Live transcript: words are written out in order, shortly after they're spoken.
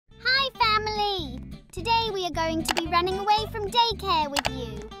Today we are going to be running away from daycare with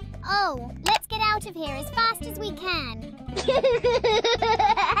you. Oh, let's get out of here as fast as we can.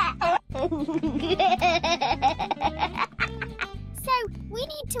 So, we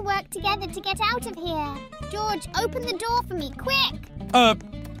need to work together to get out of here. George, open the door for me, quick!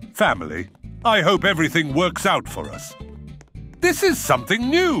 Family, I hope everything works out for us. This is something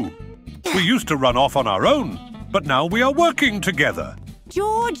new. We used to run off on our own, but now we are working together.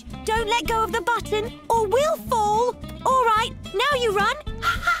 George, don't let go of the button or we'll fall. All right, now you run.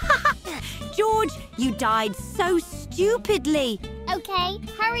 George, you died so stupidly. Okay,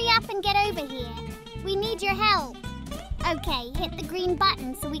 hurry up and get over here. We need your help. Okay, hit the green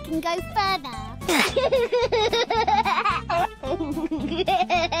button so we can go further.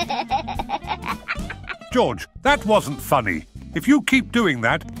 George, that wasn't funny. If you keep doing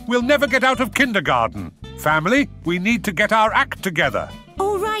that, we'll never get out of kindergarten. Family, we need to get our act together.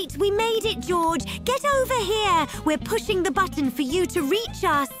 All right, we made it, George. Get over here. We're pushing the button for you to reach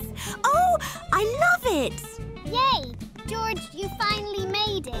us. Oh, I love it. Yay! George, you finally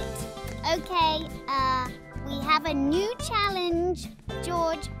made it. Okay, we have a new challenge.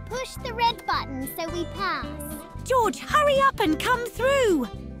 George, push the red button so we pass. George, hurry up and come through.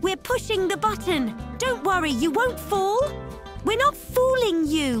 We're pushing the button. Don't worry, you won't fall. We're not fooling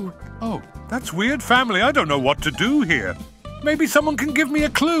you. Oh, that's weird, family. I don't know what to do here. Maybe someone can give me a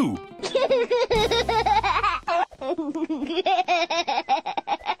clue.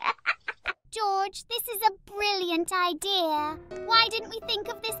 George, this is a brilliant idea. Why didn't we think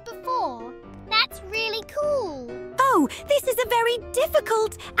of this before? That's really cool. Oh, this is a very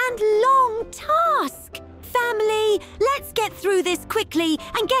difficult and long task. Family, let's get through this quickly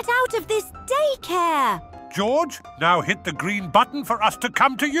and get out of this daycare. George, now hit the green button for us to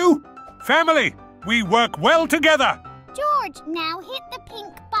come to you. Family, we work well together. George, now hit the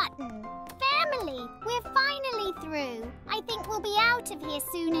pink button. Family, we're finally through. I think we'll be out of here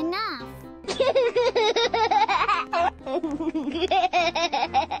soon enough.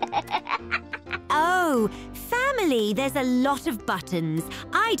 Oh, family, there's a lot of buttons.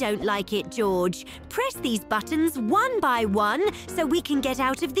 I don't like it, George. Press these buttons one by one so we can get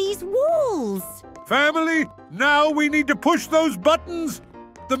out of these walls. Family, now we need to push those buttons.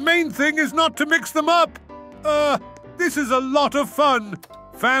 The main thing is not to mix them up. This is a lot of fun.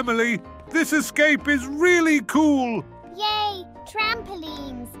 Family, this escape is really cool. Yay,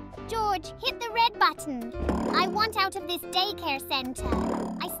 trampolines. George, hit the red button. I want out of this daycare center.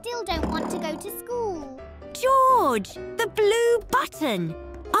 I still don't want to go to school. George, the blue button.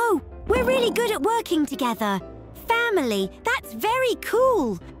 Oh, we're really good at working together. Family, that's very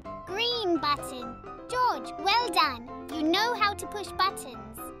cool. Green button. George, well done. You know how to push buttons.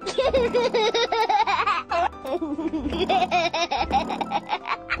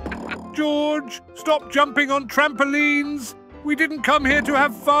 George, stop jumping on trampolines. We didn't come here to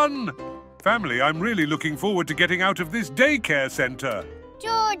have fun. Family, I'm really looking forward to getting out of this daycare center.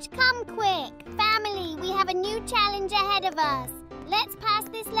 George, come quick. Family, we have a new challenge ahead of us. Let's pass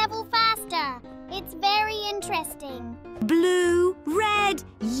this level faster. It's very interesting. Blue, red,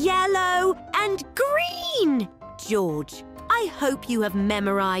 yellow, and green. George, I hope you have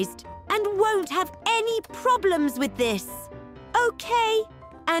memorized and won't have any problems with this. Okay,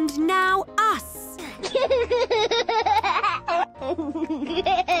 and now us.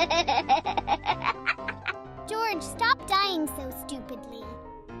 George, stop dying so stupidly.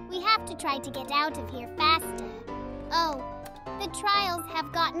 We have to try to get out of here faster. Oh, the trials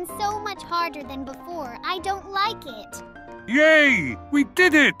have gotten so much harder than before. I don't like it. Yay! We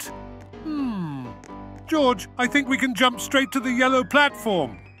did it! George, I think we can jump straight to the yellow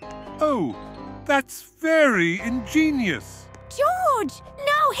platform. Oh, that's very ingenious. George,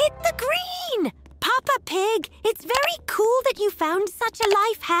 now hit the green! Papa Pig, it's very cool that you found such a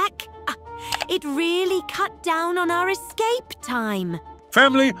life hack. It really cut down on our escape time.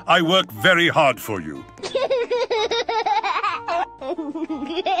 Family, I work very hard for you.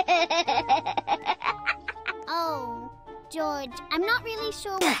 Oh, George, I'm not really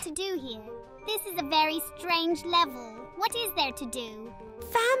sure what to do here. This is a very strange level. What is there to do?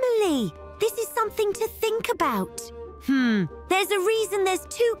 Family, this is something to think about. There's a reason there's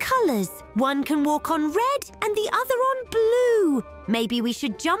two colours. One can walk on red and the other on blue. Maybe we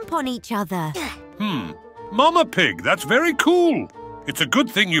should jump on each other. Mama Pig, that's very cool. It's a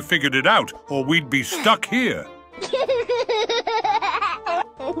good thing you figured it out, or we'd be stuck here.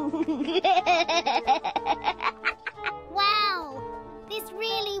 Wow, this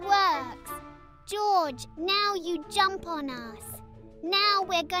really works. George, now you jump on us. Now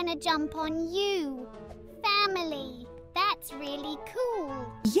we're gonna jump on you. Family, that's really cool.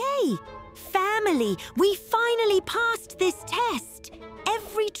 Yay! Family, we finally passed this test.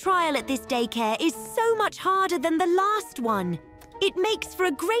 Every trial at this daycare is so much harder than the last one. It makes for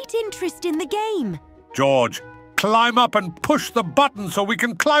a great interest in the game. George, climb up and push the button so we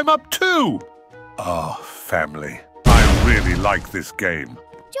can climb up too. Oh, family, I really like this game.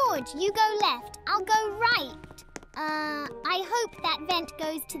 George, you go left. I'll go right. I hope that vent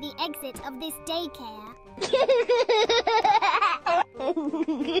goes to the exit of this daycare.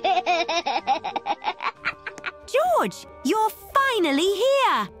 George, you're finally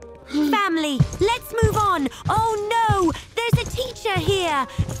here. Family, let's move on. Oh no, there's a teacher here.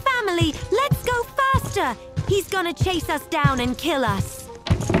 Family, let's go faster. He's gonna chase us down and kill us.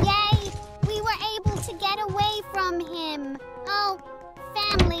 Yay! We were able to get away from him. Oh,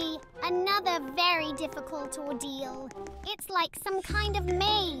 family, another very difficult ordeal. It's like some kind of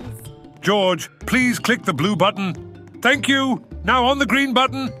maze. George, please click the blue button. Thank you. Now on the green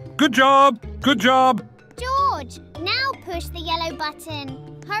button. Good job. Good job. George, now push the yellow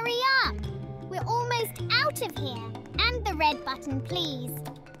button. Hurry up. We're almost out of here. And the red button, please.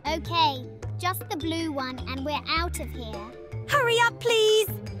 Okay, just the blue one and we're out of here. Hurry up, please.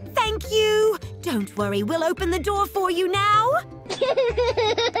 Thank you. Don't worry, we'll open the door for you now.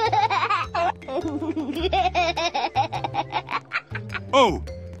 Oh,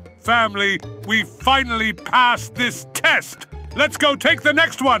 family, we finally passed this test. Let's go take the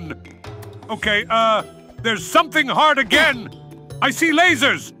next one. Okay, there's something hard again. I see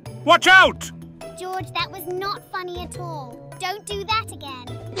lasers. Watch out! George, that was not funny at all. Don't do that again.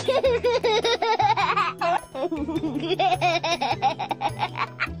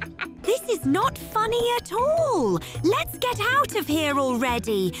 This is not funny at all. Let's get out of here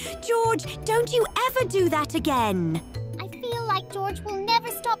already. George, don't you ever do that again. I feel like George will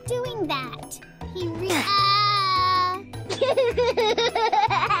never stop doing that. He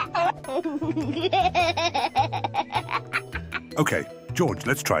Okay, George,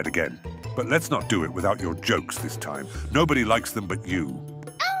 let's try it again. But let's not do it without your jokes this time. Nobody likes them but you.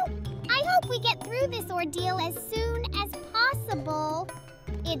 Oh, I hope we get through this ordeal as soon as possible.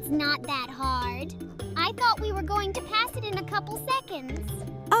 It's not that hard. I thought we were going to pass it in a couple seconds.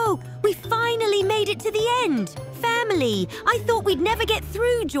 Oh, we finally made it to the end. Family, I thought we'd never get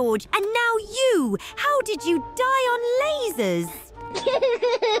through, George. And now you. How did you die on lasers?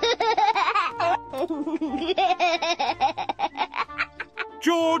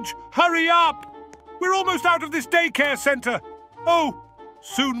 George, hurry up! We're almost out of this daycare center. Oh,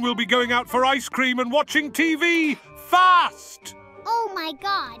 soon we'll be going out for ice cream and watching TV. Fast! Oh my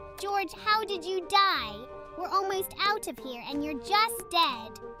God, George, how did you die? We're almost out of here and you're just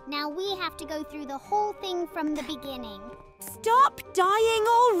dead. Now we have to go through the whole thing from the beginning. Stop dying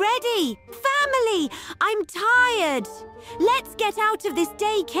already! Family, I'm tired. Let's get out of this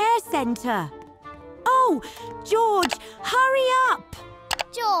daycare center. Oh, George, hurry up!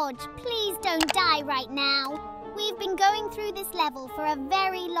 George, please don't die right now. We've been going through this level for a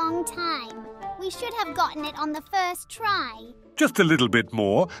very long time. We should have gotten it on the first try. Just a little bit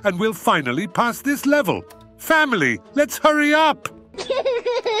more and we'll finally pass this level. Family, let's hurry up!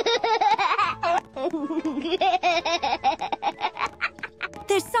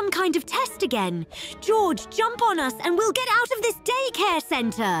 There's some kind of test again. George, jump on us and we'll get out of this daycare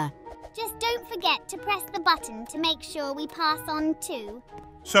center. Just don't forget to press the button to make sure we pass on too.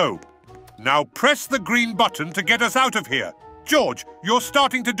 So, now press the green button to get us out of here. George, you're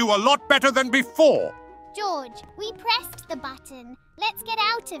starting to do a lot better than before. George, we pressed the button. Let's get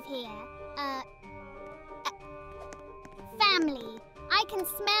out of here. Family, I can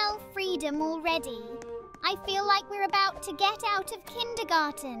smell freedom already. I feel like we're about to get out of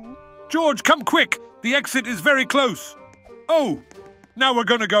kindergarten. George, come quick. The exit is very close. Oh, now we're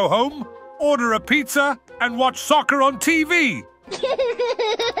going to go home, order a pizza, and watch soccer on TV.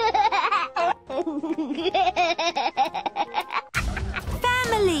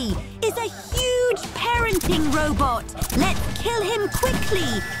 Family is a huge parenting robot. Let's kill him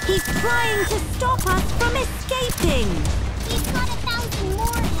quickly. He's trying to stop us from escaping. He's got 1,000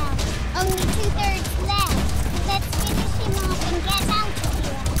 more health. Only 2/3 left. Let's finish him off and get out of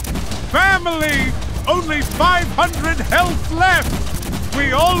here. Family! Only 500 health left!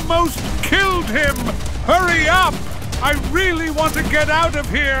 We almost killed him! Hurry up! I really want to get out of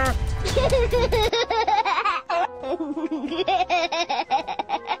here!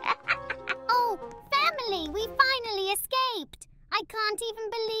 Oh, family, we finally escaped. I can't even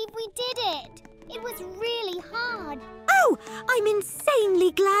believe we did it. It was really hard. Oh, I'm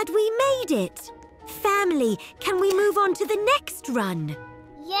insanely glad we made it. Family, can we move on to the next run?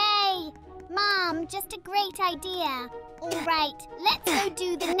 Yay! Mom, just a great idea. All right, let's go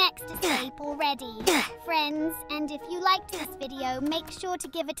do the next escape asleep already. Friends, and if you liked this video, make sure to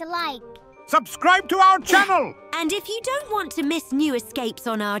give it a like. Subscribe to our channel! And if you don't want to miss new escapes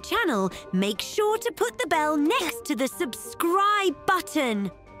on our channel, make sure to put the bell next to the subscribe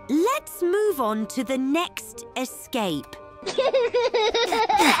button. Let's move on to the next escape.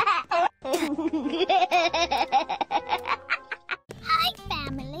 Hi,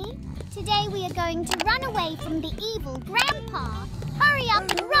 family. Today we are going to run away from the evil Grandpa. Hurry up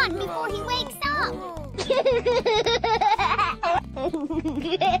and run before he wakes up.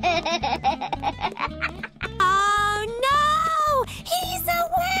 Oh, no! He's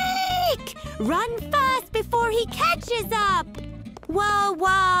awake! Run fast before he catches up. Whoa,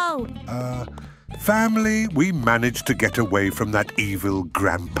 whoa! Family, we managed to get away from that evil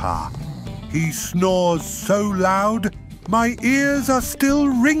Grandpa. He snores so loud, my ears are still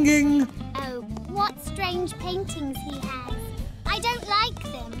ringing. Oh, what strange paintings he has. I don't like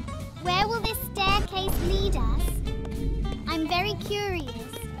them. Where will this staircase lead us? I'm very curious.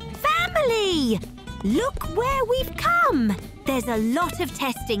 Family! Look where we've come. There's a lot of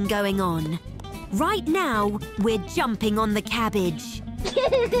testing going on. Right now, we're jumping on the cabbage.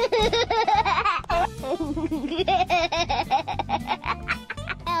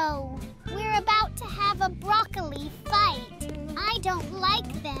 Oh, we're about to have a broccoli fight. I don't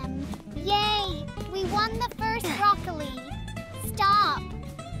like them. Yay! We won the first broccoli. Stop.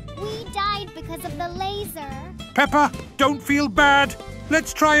 We died because of the laser. Peppa, don't feel bad.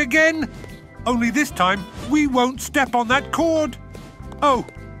 Let's try again. Only this time, we won't step on that cord. Oh,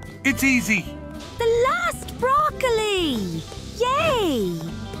 it's easy. The last broccoli! Yay!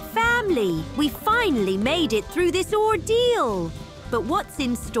 Family, we finally made it through this ordeal. But what's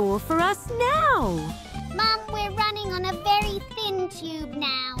in store for us now? Mum, we're running on a very thin tube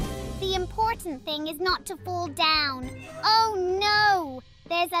now. The important thing is not to fall down. Oh no!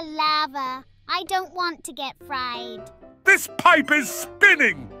 There's a lava. I don't want to get fried. This pipe is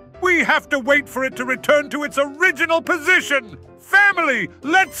spinning. We have to wait for it to return to its original position. Family,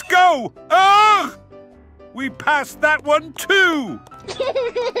 let's go. Ugh! We passed that one too.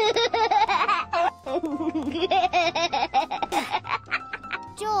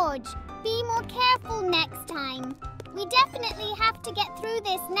 George, be more careful next time. We definitely have to get through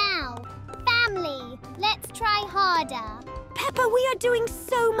this now. Family, let's try harder. Peppa, we are doing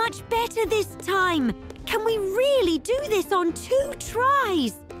so much better this time. Can we really do this on 2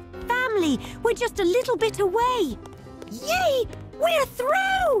 tries? Family, we're just a little bit away. Yay! We're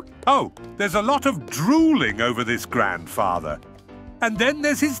through! Oh, there's a lot of drooling over this grandfather. And then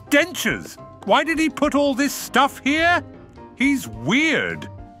there's his dentures. Why did he put all this stuff here? He's weird.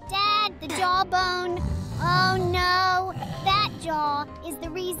 Dad, the jawbone. Oh no, that jaw is the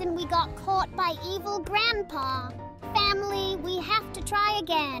reason we got caught by evil Grandpa. Family, we have to try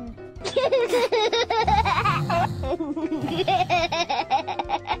again.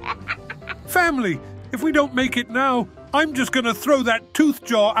 Family, if we don't make it now, I'm just going to throw that tooth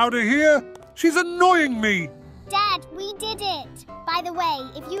jaw out of here. She's annoying me. Dad, we did it. By the way,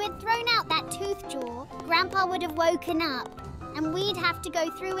 if you had thrown out that tooth jaw, Grandpa would have woken up, and we'd have to go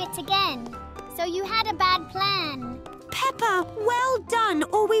through it again. So you had a bad plan. Peppa, well done,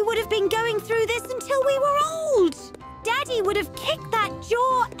 or we would have been going through this until we were old. Daddy would have kicked that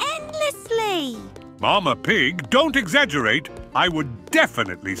jaw endlessly. Mama Pig, don't exaggerate. I would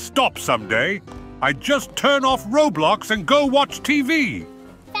definitely stop someday. I'd just turn off Roblox and go watch TV.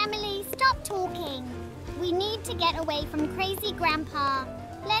 Family, stop talking. We need to get away from crazy Grandpa.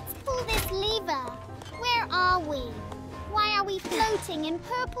 Let's pull this lever. Where are we? Why are we floating in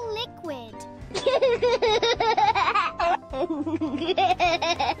purple liquid?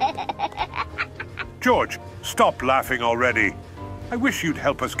 George, stop laughing already. I wish you'd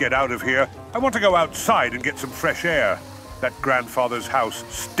help us get out of here. I want to go outside and get some fresh air. That grandfather's house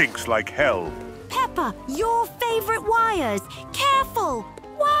stinks like hell. Peppa, your favorite wires. Careful!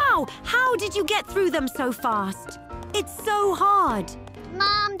 Wow, how did you get through them so fast? It's so hard.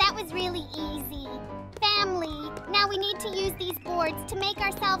 Mom, that was really easy. Family, now we need to use these boards to make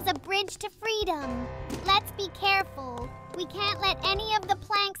ourselves a bridge to freedom. Let's be careful. We can't let any of the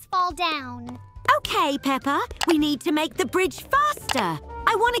planks fall down. Okay, Peppa, we need to make the bridge faster.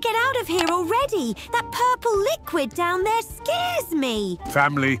 I want to get out of here already. That purple liquid down there scares me.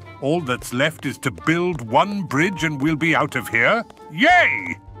 Family, all that's left is to build one bridge and we'll be out of here.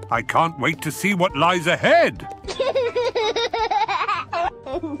 Yay! I can't wait to see what lies ahead.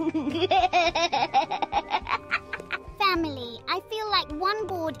 Family, I feel like one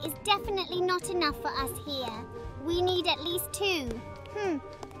board is definitely not enough for us here. We need at least 2.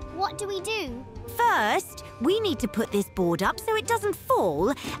 What do we do? First, We need to put this board up so it doesn't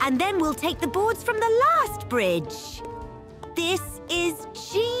fall, and then we'll take the boards from the last bridge. This is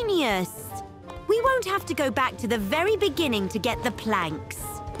genius. We won't have to go back to the very beginning to get the planks.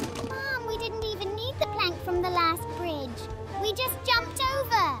 Mom, we didn't even need the plank from the last bridge. We just jumped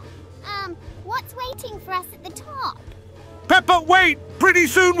over. What's waiting for us at the top? Peppa, wait! Pretty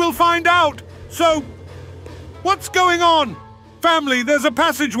soon we'll find out. So, what's going on? Family, there's a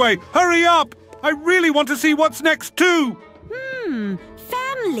passageway. Hurry up! I really want to see what's next too.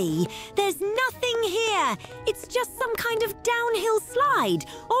 Family, there's nothing here. It's just some kind of downhill slide.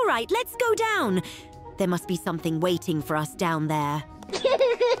 All right, let's go down. There must be something waiting for us down there.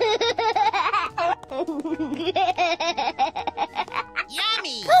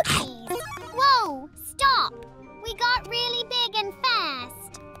 Yummy! Cookies! Whoa, stop! We got really big and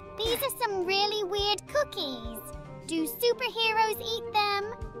fast. These are some really weird cookies. Do superheroes eat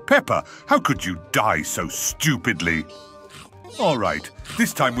them? Peppa, how could you die so stupidly? All right,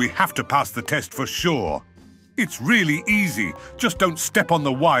 this time we have to pass the test for sure. It's really easy. Just don't step on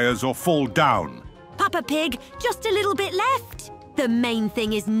the wires or fall down. Peppa Pig, just a little bit left. The main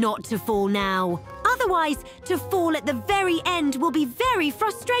thing is not to fall now. Otherwise, to fall at the very end will be very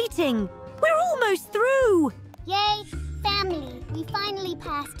frustrating. We're almost through. Yay, family, we finally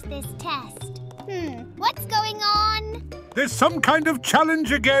passed this test. What's going on? There's some kind of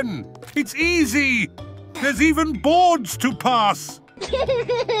challenge again. It's easy. There's even boards to pass.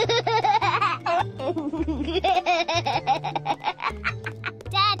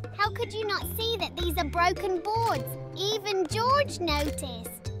 Dad, how could you not see that these are broken boards? Even George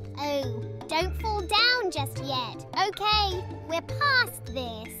noticed. Oh, don't fall down just yet. Okay, we're past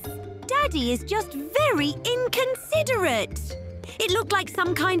this. Daddy is just very inconsiderate. It looked like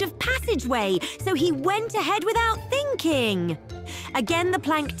some kind of passageway, so he went ahead without thinking. Again the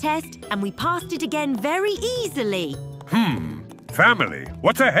plank test, and we passed it again very easily. Family,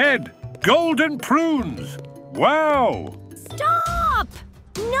 what's ahead? Golden prunes. Wow. Stop!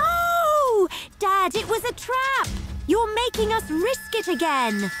 No! Dad, it was a trap. You're making us risk it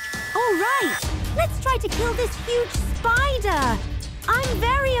again. All right, let's try to kill this huge spider. I'm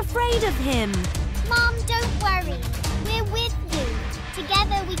very afraid of him. Mom, don't worry. We're with you.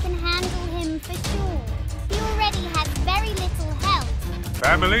 Together we can handle him for sure. He already has very little health.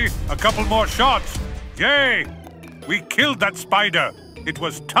 Family, a couple more shots. Yay! We killed that spider. It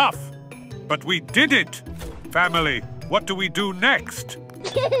was tough, but we did it. Family, what do we do next?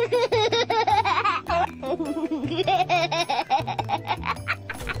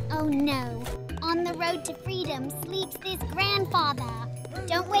 Oh no. On the road to freedom sleeps this grandfather.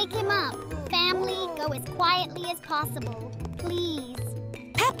 Don't wake him up. Family, go as quietly as possible. Please.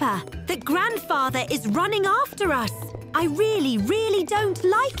 Peppa, the grandfather is running after us. I really don't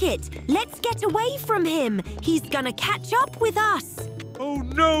like it. Let's get away from him. He's gonna catch up with us. Oh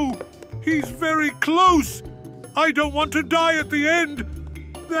no! He's very close! I don't want to die at the end!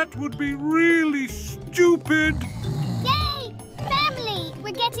 That would be really stupid! Yay! Family,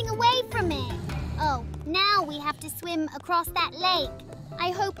 we're getting away from it. Oh, now we have to swim across that lake. I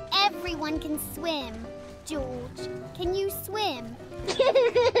hope everyone can swim. George, can you swim?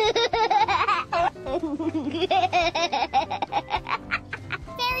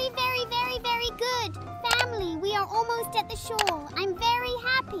 Very good. Family, we are almost at the shore. I'm very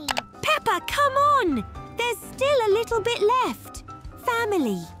happy. Peppa, come on! There's still a little bit left.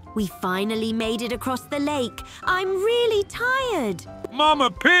 Family, we finally made it across the lake. I'm really tired.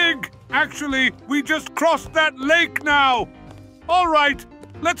 Mama Pig! Actually, we just crossed that lake now! All right,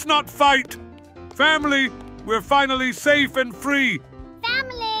 let's not fight. Family, we're finally safe and free.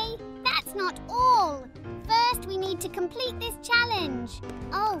 Family, that's not all. First, we need to complete this challenge.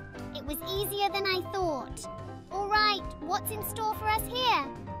 Oh, it was easier than I thought. All right, what's in store for us here?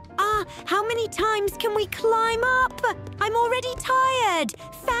 How many times can we climb up? I'm already tired.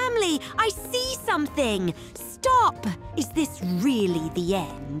 Family, I see something. Stop. Is this really the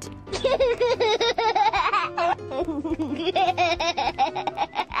end?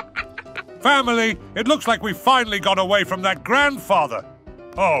 Family, it looks like we finally got away from that grandfather.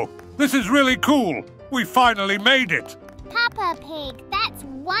 Oh, this is really cool. We finally made it. Peppa Pig, that's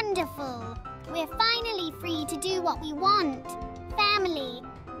wonderful. We're finally free to do what we want. Family,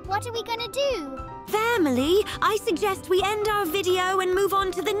 what are we gonna do? Family, I suggest we end our video and move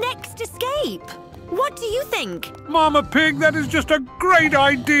on to the next escape. What do you think? Mama Pig, that is just a great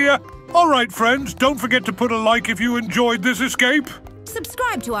idea. All right, friends, don't forget to put a like if you enjoyed this escape.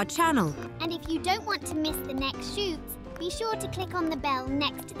 Subscribe to our channel. And if you don't want to miss the next shoots, be sure to click on the bell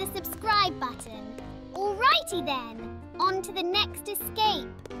next to the subscribe button. Alrighty then. On to the next escape.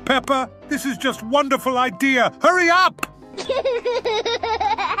 Peppa, this is just wonderful idea. Hurry up!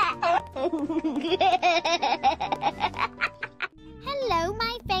 Hello,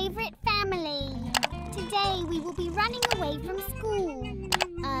 my favourite family. Today we will be running away from school.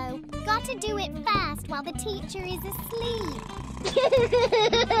 Oh, gotta do it fast while the teacher is asleep.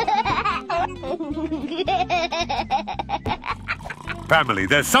 Family,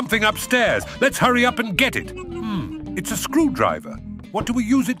 there's something upstairs. Let's hurry up and get it. It's a screwdriver. What do we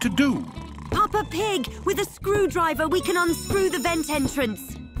use it to do? Papa Pig, with a screwdriver we can unscrew the vent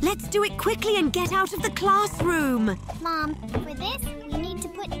entrance. Let's do it quickly and get out of the classroom. Mom, for this we need to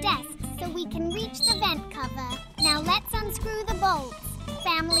put desks so we can reach the vent cover. Now let's unscrew the bolts.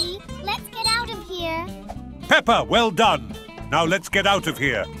 Family, let's get out of here. Peppa, well done. Now let's get out of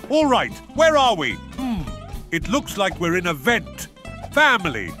here. All right, where are we? It looks like we're in a vent.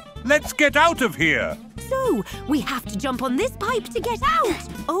 Family, let's get out of here. So, we have to jump on this pipe to get out.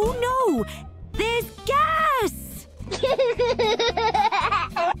 Oh no, there's gas.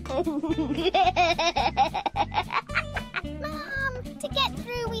 Mom, to get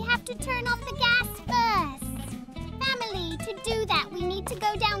through we have to turn off the gas first. Family, to do that we need to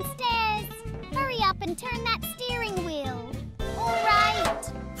go downstairs. Hurry up and turn that steering wheel. All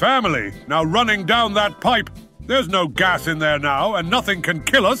right. Family, now running down that pipe. There's no gas in there now and nothing can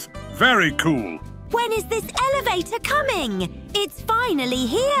kill us. Very cool. When is this elevator coming? It's finally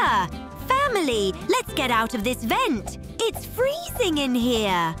here. Family, let's get out of this vent. It's freezing in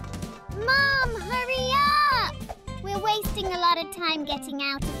here. Mom, hurry up! We're wasting a lot of time getting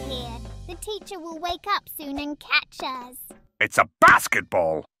out of here. The teacher will wake up soon and catch us. It's a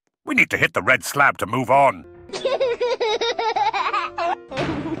basketball. We need to hit the red slab to move on.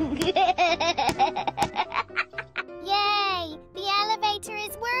 Yay! The elevator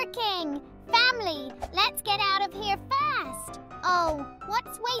is working! Family, let's get out of here fast! Oh,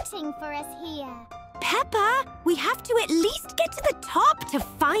 what's waiting for us here? Peppa, we have to at least get to the top to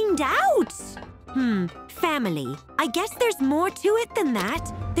find out. Family, I guess there's more to it than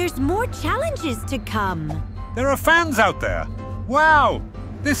that. There's more challenges to come. There are fans out there. Wow,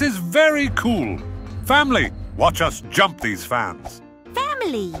 this is very cool. Family, watch us jump these fans.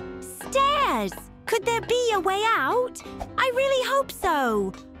 Family, stairs. Could there be a way out? I really hope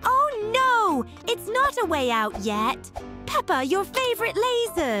so. Oh no, it's not a way out yet. Peppa, your favorite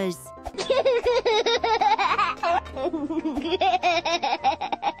lasers.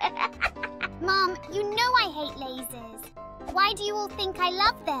 Mom, you know I hate lasers. Why do you all think I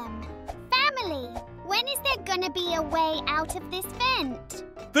love them? Family, when is there gonna be a way out of this vent?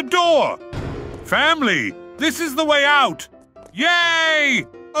 The door! Family, this is the way out. Yay!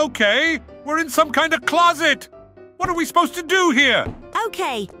 Okay, we're in some kind of closet. What are we supposed to do here?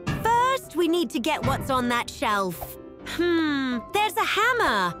 Okay, first we need to get what's on that shelf. There's a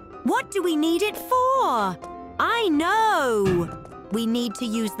hammer. What do we need it for? I know. We need to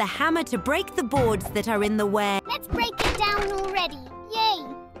use the hammer to break the boards that are in the way. Let's break it down already. Yay!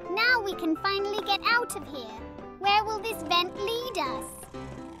 Now we can finally get out of here. Where will this vent lead us?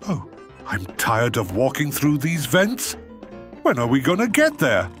 Oh, I'm tired of walking through these vents. When are we gonna get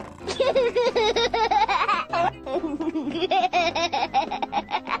there?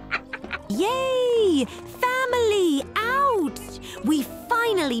 Yay! Family, out! We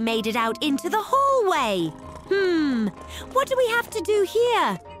finally made it out into the hallway. What do we have to do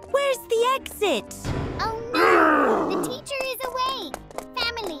here? Where's the exit? Oh no! The teacher is awake!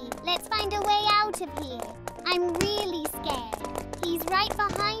 Family, let's find a way out of here. I'm really scared. He's right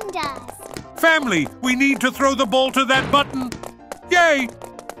behind us. Family, we need to throw the ball to that button. Yay!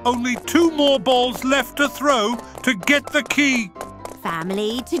 Only 2 more balls left to throw to get the key.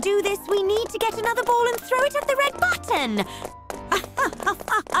 Family, to do this, we need to get another ball and throw it at the red button.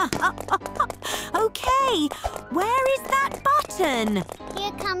 Okay, where is that button?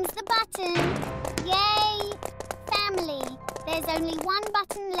 Here comes the button. Yay! Family, there's only 1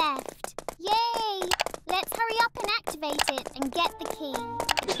 button left. Yay! Let's hurry up and activate it and get the key.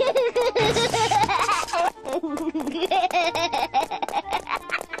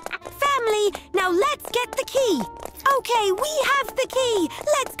 Family, now let's get the key. Okay, we have the key.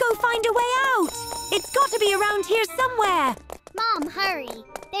 Let's go find a way out. It's got to be around here somewhere. Mom, hurry.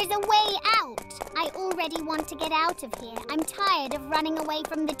 There's a way out. I already want to get out of here. I'm tired of running away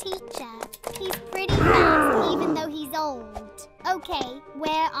from the teacher. He's pretty fast, even though he's old. Okay,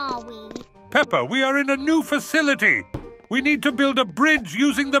 where are we? Peppa, we are in a new facility. We need to build a bridge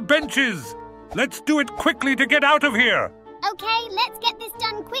using the benches. Let's do it quickly to get out of here. Okay, let's get this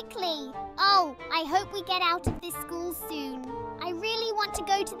done quickly. Yay! Oh, I hope we get out of this school soon. I really want to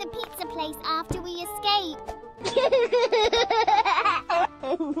go to the pizza place after we escape.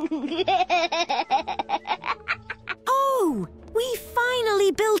 Oh, we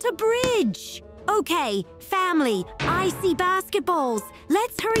finally built a bridge. Okay, family, I see basketballs.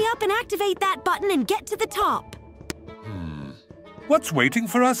 Let's hurry up and activate that button and get to the top. What's waiting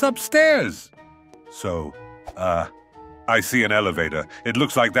for us upstairs? So, I see an elevator. It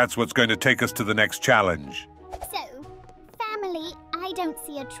looks like that's what's going to take us to the next challenge. So, family, I don't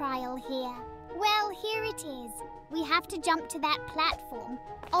see a trial here. Well, here it is. We have to jump to that platform.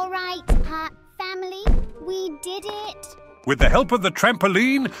 All right, family, we did it. With the help of the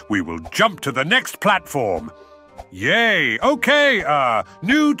trampoline, we will jump to the next platform. Yay! Okay,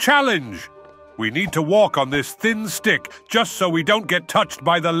 new challenge. We need to walk on this thin stick just so we don't get touched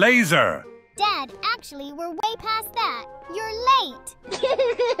by the laser. Dad, actually, we're way past that. You're late.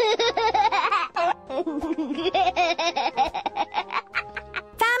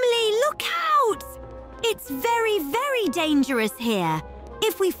 Family, look out! It's very, very dangerous here.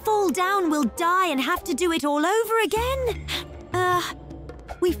 If we fall down, we'll die and have to do it all over again.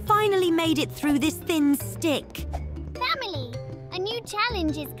 We finally made it through this thin stick. Family, a new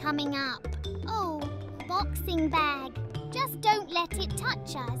challenge is coming up. Oh, boxing bag. Just don't let it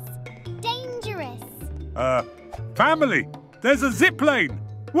touch us. Dangerous. Family, there's a zip lane.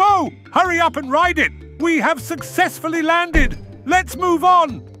 Whoa, hurry up and ride it. We have successfully landed. Let's move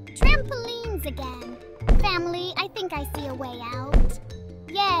on. Trampolines again. Family, I think I see a way out.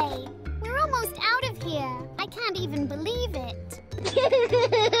 Yay, we're almost out of here. I can't even believe it.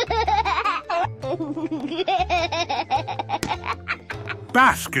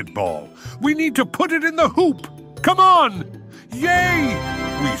 Basketball. We need to put it in the hoop. Come on. Yay!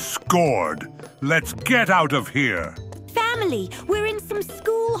 We scored. Let's get out of here. Family, we're in some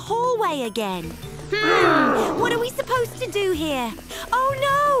school hallway again. What are we supposed to do here? Oh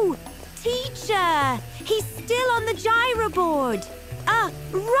no! Teacher! He's still on the gyro board.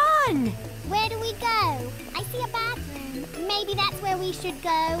 Run! Where do we go? I see a bathroom. Maybe that's where we should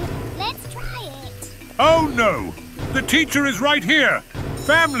go. Let's try it. Oh no! The teacher is right here.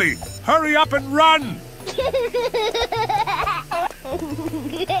 Family, hurry up and run.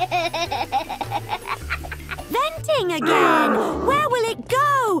 Venting again! Where will it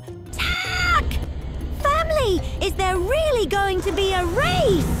go? Tack! Family, is there really going to be a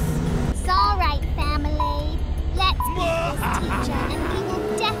race? It's all right, family. Let's beat this teacher and we will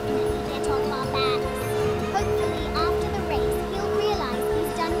definitely get off our backs. Hopefully, after the race, he'll realize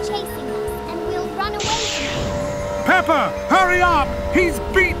he's done chasing us and we'll run away from him. Peppa, hurry up! He's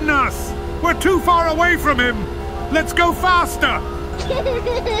beaten us! We're too far away from him! Let's go faster!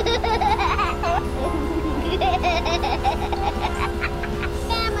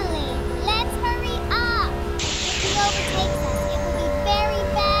 Family, let's hurry up! If he overtakes us, it will be very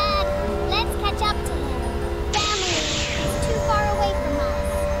bad. Let's catch up to him. Family, he's too far away from us.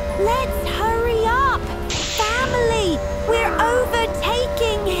 Let's hurry up! Family, we're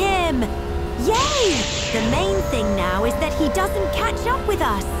overtaking him! Yay! The main thing now is that he doesn't catch up with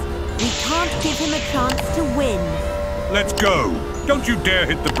us. We can't give him a chance to win. Let's go. Don't you dare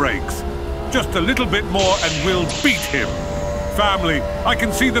hit the brakes. Just a little bit more and we'll beat him. Family, I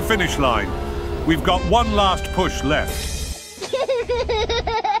can see the finish line. We've got one last push left.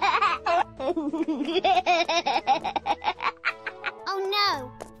 Oh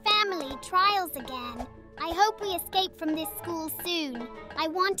no! Family, trials again. I hope we escape from this school soon. I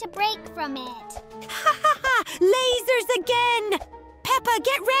want a break from it. Ha ha ha! Lasers again! Peppa,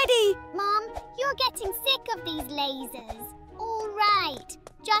 get ready! Mom, you're getting sick of these lasers. All right,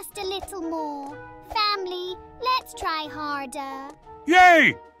 just a little more. Family, let's try harder.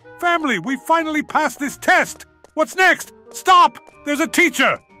 Yay! Family, we finally passed this test. What's next? Stop! There's a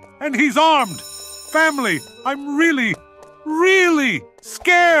teacher, and he's armed. Family, I'm really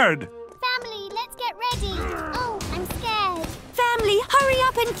scared. Family, let's get ready. Oh, I'm scared. Family, hurry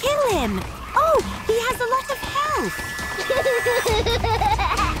up and kill him! Oh, he has a lot of health!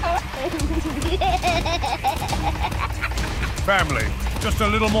 Family, just a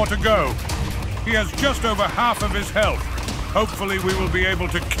little more to go. He has just over half of his health. Hopefully we will be able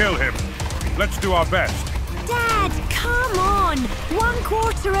to kill him. Let's do our best. Dad, come on!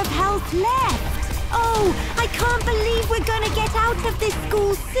 1/4 of health left! Oh, I can't believe we're gonna get out of this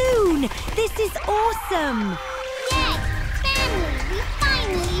school soon! This is awesome! Yay! Family, we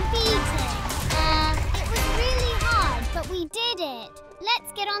finally beat him. It was really hard, but we did it.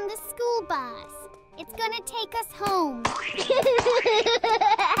 Let's get on the school bus. It's gonna take us home.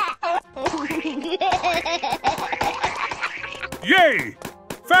 Yay!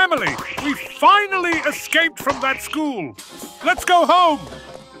 Family, we finally escaped from that school. Let's go home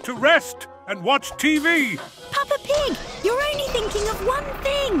to rest and watch TV. Papa Pig, you're only thinking of one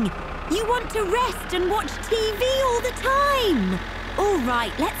thing. You want to rest and watch TV all the time. All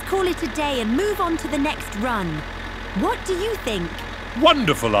right, let's call it a day and move on to the next run. What do you think?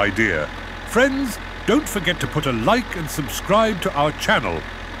 Wonderful idea. Friends, don't forget to put a like and subscribe to our channel.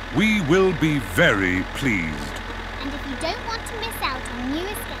 We will be very pleased. And if you don't want to miss out on new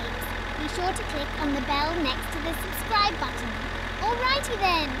escapes, be sure to click on the bell next to the subscribe button. Alrighty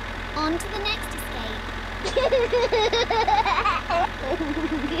then, on to the next escape.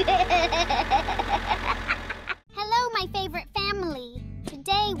 Hello, my favorite family.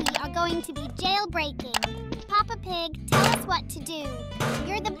 Today we are going to be jailbreaking. Papa Pig, tell us what to do.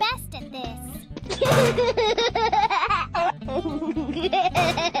 You're the best at this.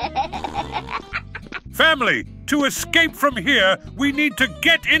 Family, to escape from here, we need to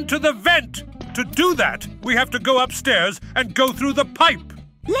get into the vent. To do that, we have to go upstairs and go through the pipe.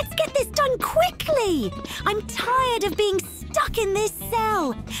 Let's get this done quickly. I'm tired of being stuck in this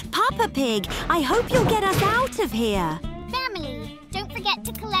cell. Papa Pig, I hope you'll get us out of here. Family, don't forget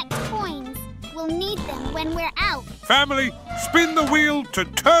to collect coins. We'll need them when we're out. Family, spin the wheel to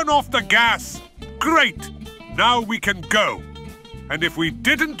turn off the gas. Great! Now we can go. And if we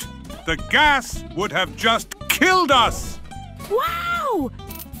didn't, the gas would have just killed us. Wow!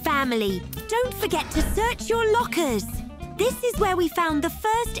 Family, don't forget to search your lockers. This is where we found the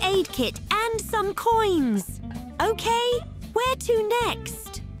first aid kit and some coins. Okay, where to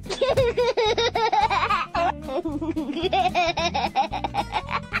next?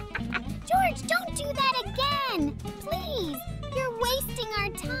 George, don't do that again! Please! You're wasting our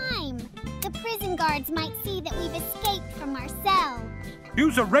time. The prison guards might see that we've escaped from our cell.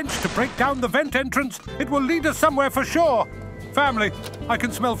 Use a wrench to break down the vent entrance. It will lead us somewhere for sure. Family, I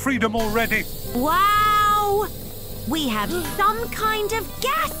can smell freedom already. Wow! We have some kind of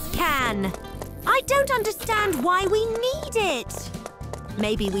gas can. I don't understand why we need it.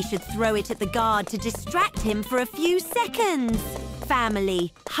 Maybe we should throw it at the guard to distract him for a few seconds.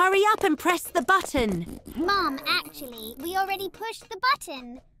 Family, hurry up and press the button. Mom, actually, we already pushed the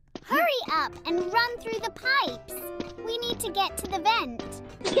button. Hurry up and run through the pipes. We need to get to the vent.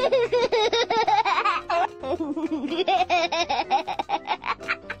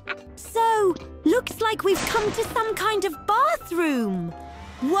 So, looks like we've come to some kind of bathroom.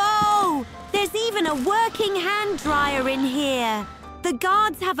 Whoa! There's even a working hand dryer in here. The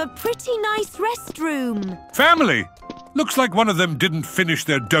guards have a pretty nice restroom. Family, looks like one of them didn't finish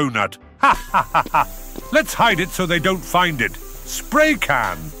their donut. Ha ha ha ha. Let's hide it so they don't find it. Spray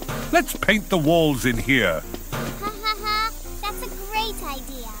can. Let's paint the walls in here. Ha ha ha. That's a great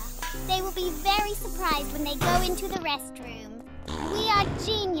idea. They will be very surprised when they go into the restroom. We are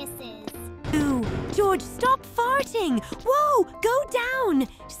geniuses. Ooh, George, stop farting. Whoa, go down.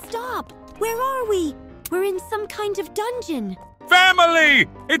 Stop. Where are we? We're in some kind of dungeon. Family!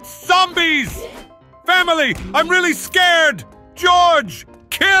 It's zombies! Family, I'm really scared! George,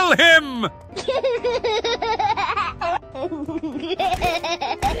 kill him!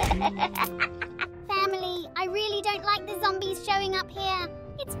 Family, I really don't like the zombies showing up here.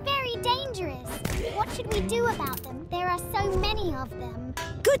 It's very dangerous. What should we do about them? There are so many of them.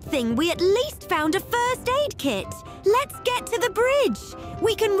 Good thing we at least found a first aid kit. Let's get to the bridge.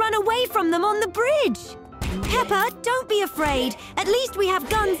 We can run away from them on the bridge. Peppa, don't be afraid. At least we have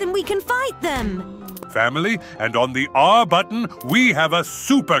guns and we can fight them. Family, and on the R button, we have a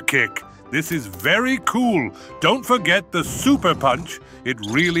super kick. This is very cool. Don't forget the super punch. It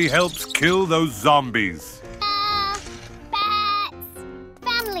really helps kill those zombies. Bats!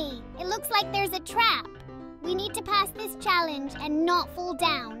 Family, it looks like there's a trap. We need to pass this challenge and not fall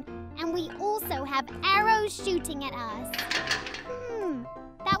down. And we also have arrows shooting at us.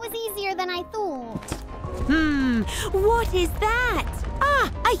 That was easier than I thought. What is that? Ah,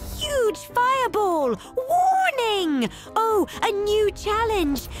 a huge fireball! Warning! Oh, a new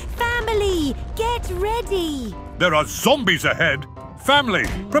challenge. Family, get ready. There are zombies ahead. Family,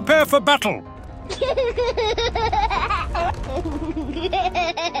 prepare for battle.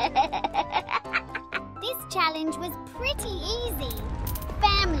 This challenge was pretty easy.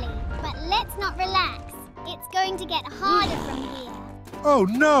 Family, but let's not relax. It's going to get harder from here. Oh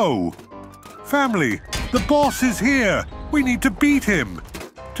no! Family, the boss is here. We need to beat him.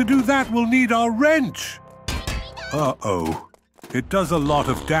 To do that, we'll need our wrench. Uh-oh. It does a lot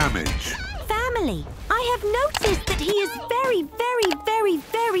of damage. Family, I have noticed that he is very,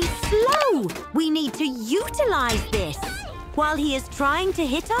 very slow. We need to utilize this. While he is trying to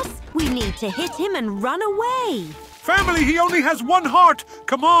hit us, we need to hit him and run away. Family, he only has one heart!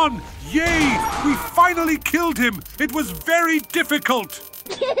 Come on! Yay! We finally killed him! It was very difficult!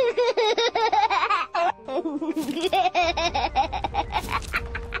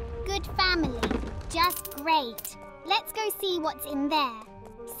 Good family. Just great. Let's go see what's in there.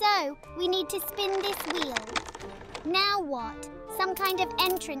 So, we need to spin this wheel. Now what? Some kind of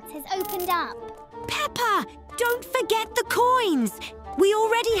entrance has opened up. Peppa, don't forget the coins. We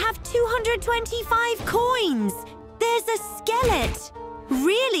already have 225 coins. There's a skeleton.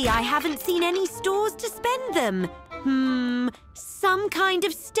 Really, I haven't seen any stores to spend them. Some kind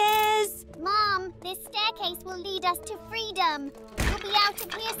of stairs? Mom, this staircase will lead us to freedom. We'll be out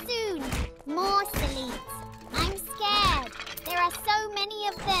of here soon. More salads. I'm scared. There are so many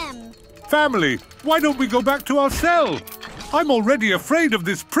of them. Family, why don't we go back to our cell? I'm already afraid of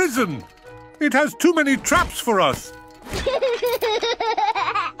this prison. It has too many traps for us.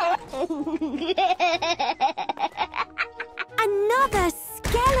 Another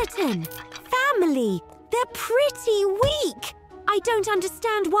skeleton. Family, they're pretty weak. I don't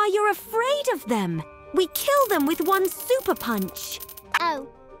understand why you're afraid of them. We kill them with one super punch. Oh,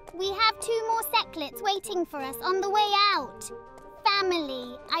 we have 2 more seclets waiting for us on the way out.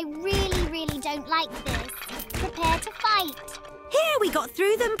 Family, I really don't like this. Prepare to fight. Here, we got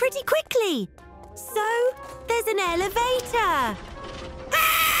through them pretty quickly. So, there's an elevator.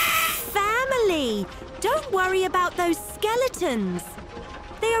 Family, don't worry about those skeletons.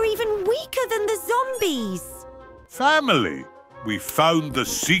 They are even weaker than the zombies. Family, we found the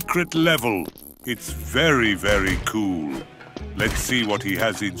secret level. It's very cool. Let's see what he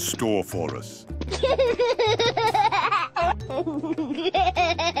has in store for us.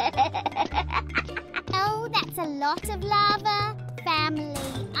 Oh, that's a lot of lava.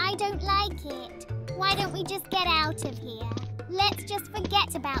 Family, I don't like it. Why don't we just get out of here? Let's just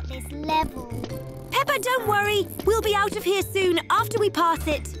forget about this level. Peppa, don't worry. We'll be out of here soon after we pass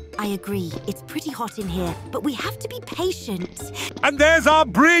it. I agree. It's pretty hot in here, but we have to be patient. And there's our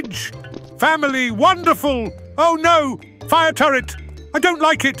bridge! Family, wonderful! Oh no! Fire turret! I don't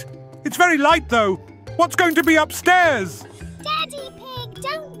like it! It's very light though. What's going to be upstairs? Daddy Pig,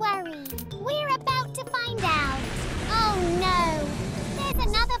 don't worry. We're about to find out. Oh no! There's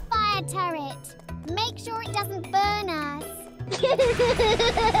another fire turret. Make sure it doesn't burn us.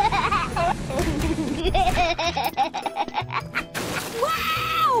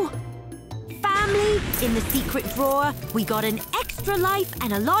 Wow! Family, in the secret drawer, we got an extra life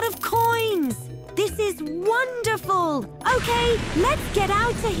and a lot of coins. This is wonderful. Okay, let's get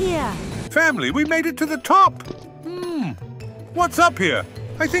out of here. Family, we made it to the top. What's up here?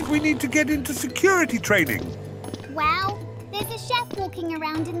 I think we need to get into security training. Wow, there's a chef walking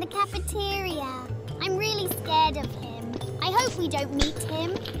around in the cafeteria. I'm really scared of him. I hope we don't meet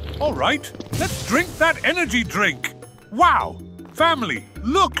him. All right, let's drink that energy drink. Wow! Family,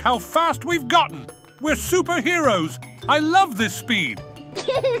 look how fast we've gotten. We're superheroes. I love this speed.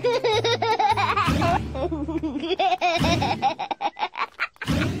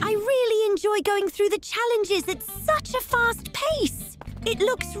 I really enjoy going through the challenges at such a fast pace. It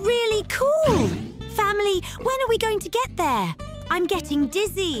looks really cool. Family, when are we going to get there? I'm getting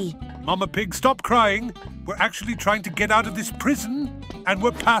dizzy. Mama Pig, stop crying. We're actually trying to get out of this prison, and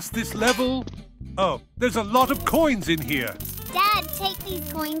we're past this level. Oh, there's a lot of coins in here. Dad, take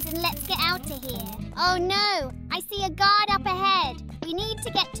these coins and let's get out of here. Oh no, I see a guard up ahead. We need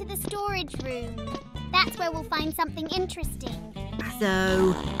to get to the storage room. That's where we'll find something interesting.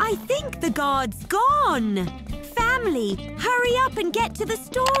 So, I think the guard's gone. Family, hurry up and get to the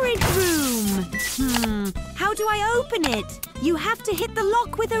storage room. How do I open it? You have to hit the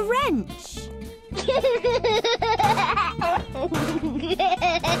lock with a wrench.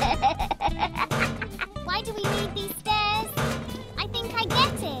 Why do we need these stairs? I think I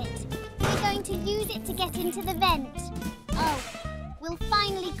get it. We're going to use it to get into the vent. Oh, we'll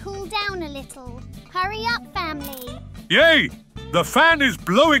finally cool down a little. Hurry up, family. Yay! The fan is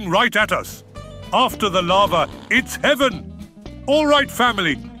blowing right at us. After the lava, it's heaven. All right,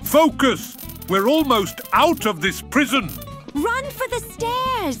 family, focus. We're almost out of this prison. Run for the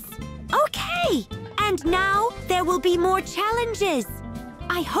stairs. Okay. And now there will be more challenges.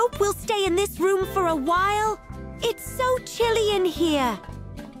 I hope we'll stay in this room for a while. It's so chilly in here.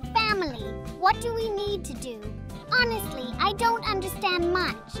 Family, what do we need to do? Honestly, I don't understand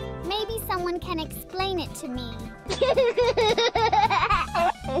much. Maybe someone can explain it to me.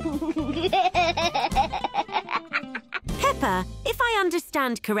 Peppa, if I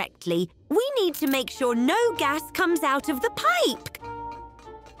understand correctly, we need to make sure no gas comes out of the pipe.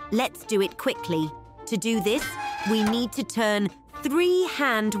 Let's do it quickly. To do this, we need to turn 3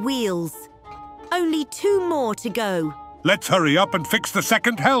 hand wheels. Only 2 more to go. Let's hurry up and fix the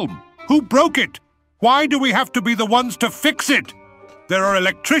second helm. Who broke it? Why do we have to be the ones to fix it? There are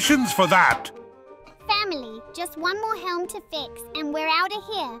electricians for that. Family, just 1 more helm to fix and we're out of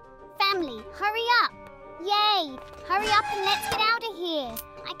here. Family, hurry up. Yay! Hurry up and let's get out of here.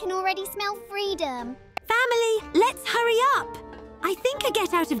 I can already smell freedom. Family, let's hurry up. I think a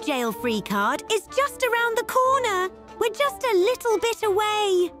get out of jail free card is just around the corner. We're just a little bit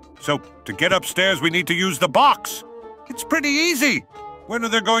away. So, to get upstairs, we need to use the box. It's pretty easy. When are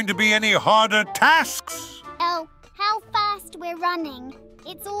there going to be any harder tasks? Oh, how fast we're running.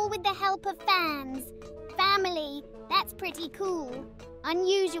 It's all with the help of fans. Family, that's pretty cool.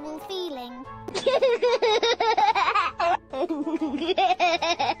 Unusual feeling.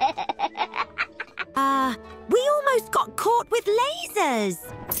 We almost got caught with lasers.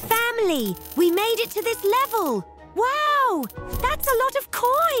 Family, we made it to this level. Wow, that's a lot of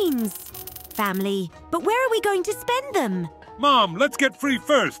coins. Family, but where are we going to spend them? Mom, let's get free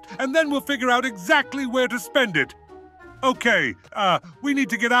first, and then we'll figure out exactly where to spend it. Okay, we need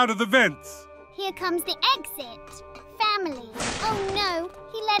to get out of the vents. Here comes the exit. Family. Oh no,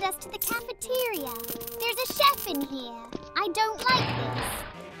 he led us to the cafeteria. There's a chef in here. I don't like this.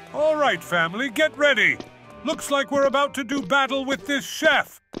 All right, family, get ready. Looks like we're about to do battle with this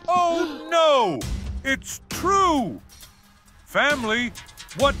chef. Oh no! It's true! Family,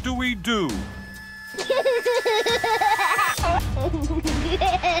 what do we do?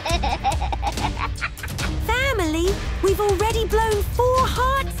 Family, we've already blown 4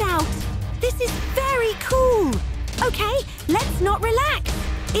 hearts out. This is very cool. Okay, let's not relax.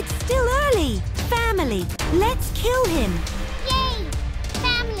 It's still early. Family, let's kill him. Yay!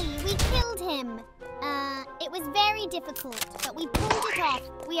 Family, we killed him. It was very difficult, but we pulled it off.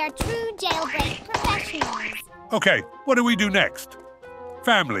 We are true jailbreak professionals. Okay, what do we do next?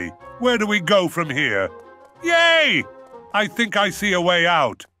 Family, where do we go from here? Yay! I think I see a way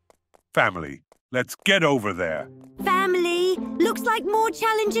out. Family, let's get over there. Family, looks like more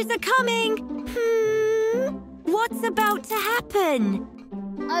challenges are coming. What's about to happen?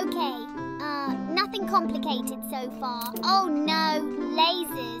 Okay, nothing complicated so far. Oh no,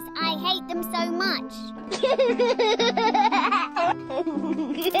 lasers. I hate them so much.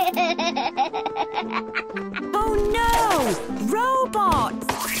 Oh no! Robots!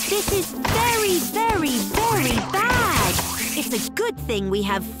 This is very, very, very bad. It's a good thing we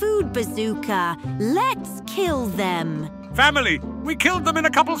have Food Bazooka. Let's kill them. Family, we killed them in a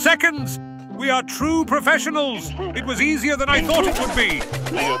couple seconds. We are true professionals. It was easier than I thought it would be.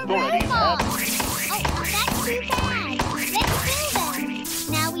 Robots! Oh, that's too bad. Let's kill them.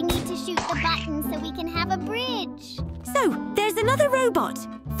 Now we need to shoot the button so we can have a bridge. So, there's another robot.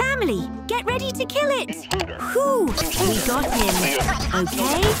 Family, get ready to kill it. Whew, we got him.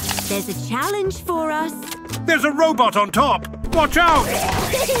 Okay, there's a challenge for us. There's a robot on top. Watch out!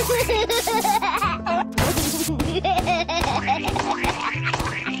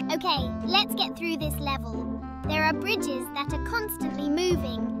 Okay, let's get through this level. There are bridges that are constantly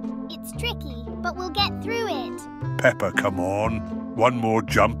moving. It's tricky, but we'll get through it. Peppa, come on. One more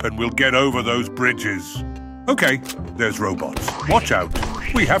jump and we'll get over those bridges. Okay, there's robots. Watch out.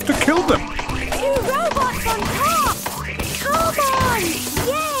 We have to kill them. 2 robots on top! Come on!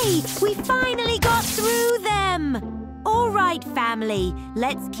 Yay! We finally got through them! All right, family,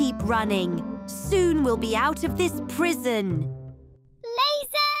 let's keep running. Soon we'll be out of this prison.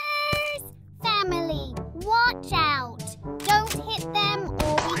 Lasers! Family, watch out. Don't hit them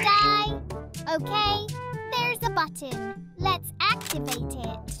or we die. Okay, there's a button. Let's activate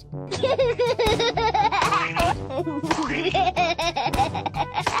it.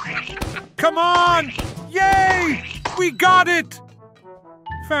 Come on! Yay! We got it!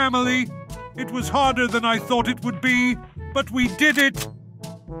 Family, it was harder than I thought it would be, but we did it.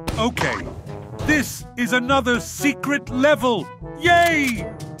 Okay, this is another secret level. Yay!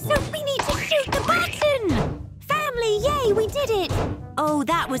 So we need to shoot the button! Family, yay, we did it! Oh,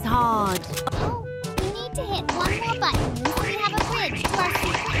 that was hard. Oh, we need to hit 1 more button so we have a bridge to our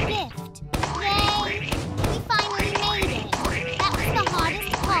secret gift. Yay! We finally made it. That was the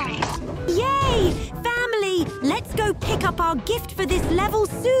hardest part. Yay! Family, let's go pick up our gift for this level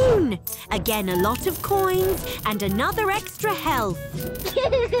soon. Again, a lot of coins and another extra health.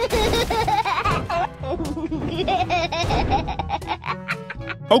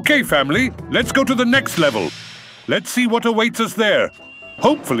 Okay, family, let's go to the next level. Let's see what awaits us there.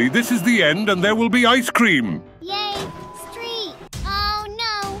 Hopefully this is the end and there will be ice cream. Yay! Street! Oh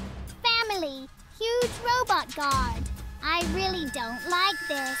no! Family! Huge robot guard! I really don't like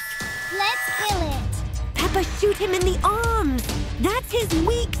this. Let's kill it! Peppa, shoot him in the arms. That's his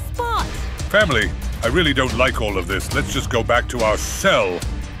weak spot. Family, I really don't like all of this. Let's just go back to our cell.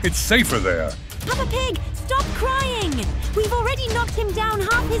 It's safer there. Peppa Pig, stop crying! We've already knocked him down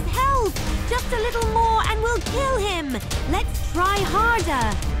half his health. Just a little more and we'll kill him. Let's try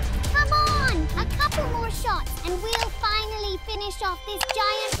harder. Come on! A couple more shots and we'll finally finish off this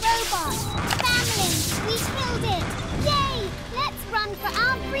giant robot. Family, we killed it! Yay! Let's run for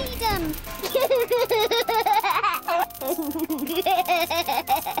our freedom!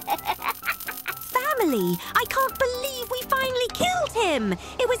 Family, I can't believe we finally killed him.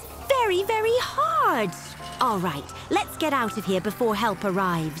 It was very, very hard. All right, let's get out of here before help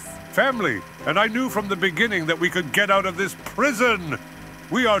arrives. Family, and I knew from the beginning that we could get out of this prison.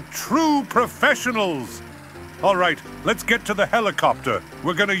 We are true professionals. All right, let's get to the helicopter.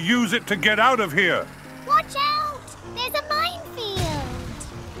 We're going to use it to get out of here. Watch out! There's a minefield!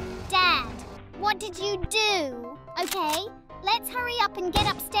 Dad, what did you do? Okay, let's hurry up and get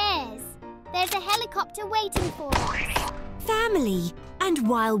upstairs. There's a helicopter waiting for us. Family, and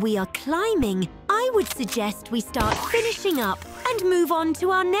while we are climbing, I would suggest we start finishing up and move on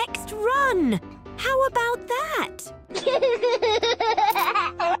to our next run. How about that?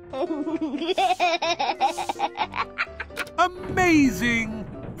 Amazing!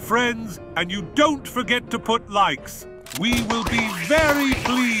 Friends, and you don't forget to put likes. We will be very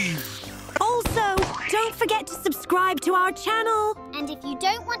pleased. Also, don't forget to subscribe to our channel. And if you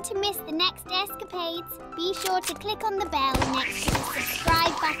don't want to miss the next escapades, be sure to click on the bell next to the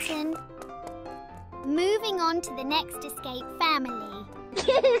subscribe button. Moving on to the next escape, family.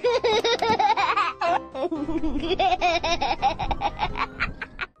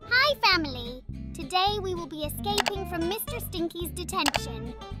 Hi, family. Today we will be escaping from Mr. Stinky's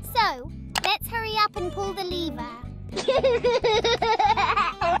detention. So, let's hurry up and pull the lever.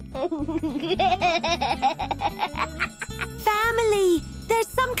 Family, there's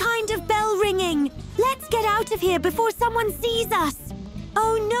some kind of bell ringing. Let's get out of here before someone sees us.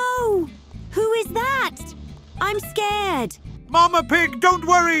 Oh no! Who is that? I'm scared. Mama Pig, don't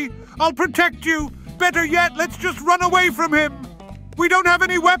worry. I'll protect you. Better yet, let's just run away from him. We don't have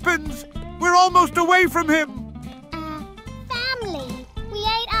any weapons. We're almost away from him. Family, we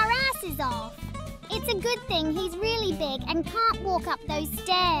ate our asses off. It's a good thing he's really big and can't walk up those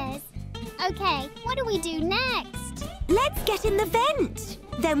stairs. Okay, what do we do next? Let's get in the vent.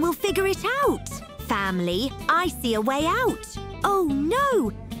 Then we'll figure it out. Family, I see a way out. Oh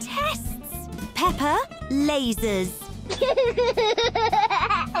no! Tests! Peppa, lasers.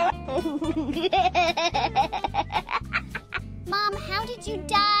 Mom, how did you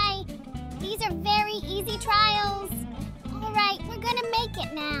die? These are very easy trials. All right, we're gonna make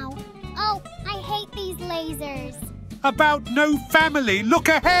it now. Oh, I hate these lasers. About no family. Look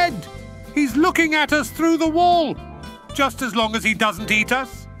ahead. He's looking at us through the wall. Just as long as he doesn't eat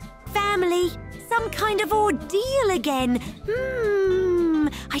us. Family, some kind of ordeal again.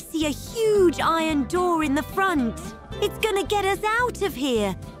 I see a huge iron door in the front. It's gonna get us out of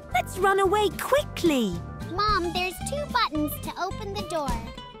here. Let's run away quickly. Mom, there's 2 buttons to open the door.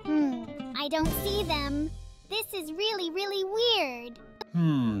 I don't see them. This is really, really weird.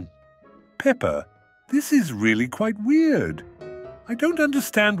 Peppa, this is really quite weird. I don't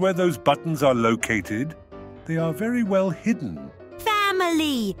understand where those buttons are located. They are very well hidden.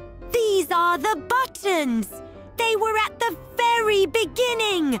 Family, these are the buttons. They were at the very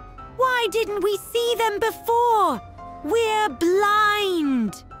beginning. Why didn't we see them before? We're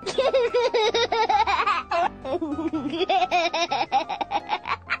blind.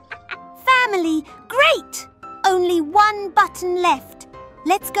 Family, great! Only 1 button left.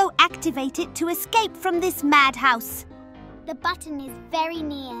 Let's go activate it to escape from this madhouse. The button is very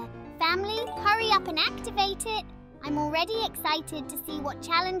near. Family, hurry up and activate it. I'm already excited to see what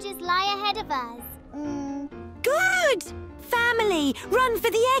challenges lie ahead of us. Good! Family, run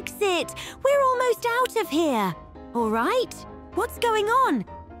for the exit. We're almost out of here. All right, what's going on?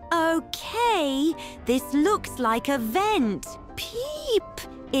 Okay, this looks like a vent. Peep!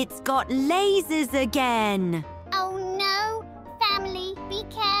 It's got lasers again. Oh no! Family, be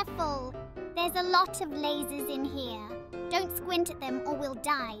careful. There's a lot of lasers in here. Don't squint at them or we'll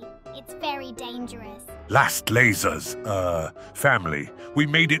die. It's very dangerous. Last lasers. Family, we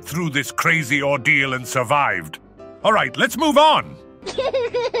made it through this crazy ordeal and survived. All right, let's move on.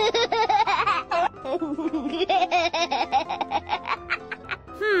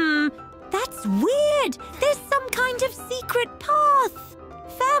 That's weird. There's some kind of secret path.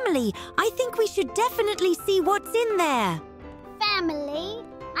 Family, I think we should definitely see what's in there. Family,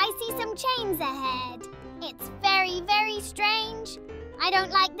 I see some chains ahead. It's very, very strange. I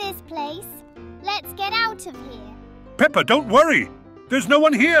don't like this place. Let's get out of here. Peppa, don't worry. There's no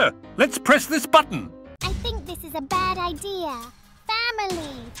one here. Let's press this button. I think this is a bad idea.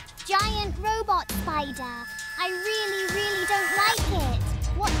 Family, giant robot spider. I really don't like it.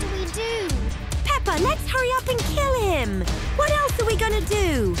 What do we do? Peppa, let's hurry up and kill him. What else are we going to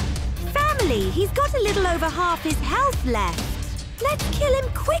do? Family, he's got a little over half his health left. Let's kill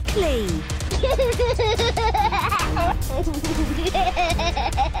him quickly.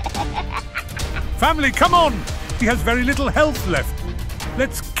 Family, come on. He has very little health left.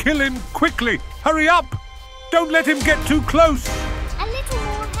 Let's kill him quickly. Hurry up. Don't let him get too close. A little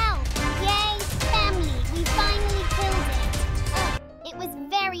more help. Yay, family, we finally killed it. Oh, it was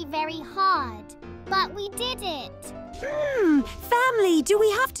very hard, but we did it. Family, do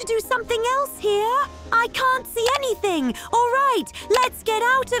we have to do something else here? I can't see anything. All right, let's get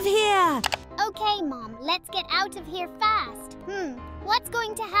out of here. Okay, Mom, let's get out of here fast. What's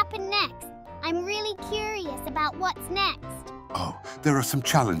going to happen next? I'm really curious about what's next. Oh, there are some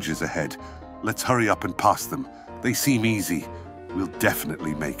challenges ahead. Let's hurry up and pass them. They seem easy. We'll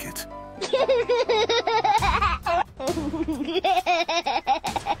definitely make it.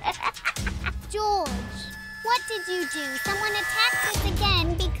 George, what did you do? Someone attacked us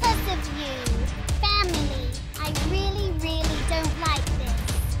again because of you. Family, I really don't like this.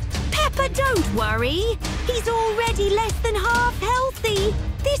 Peppa, don't worry. He's already less than half healthy.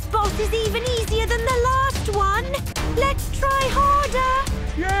 This boss is even easier than the last one. Let's try harder.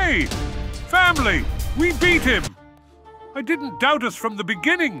 Yay! Family, we beat him. I didn't doubt us from the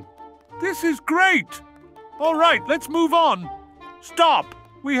beginning. This is great. All right, let's move on. Stop.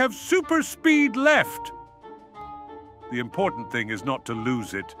 We have super speed left. The important thing is not to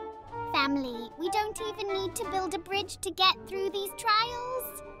lose it. Family, we don't even need to build a bridge to get through these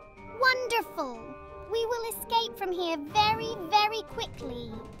trials. Wonderful! We will escape from here very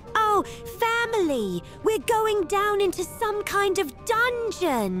quickly. Oh, family, we're going down into some kind of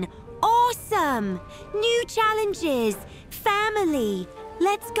dungeon. Awesome! New challenges. Family,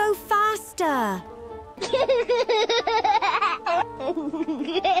 let's go faster.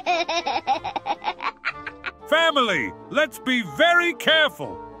 Family, let's be very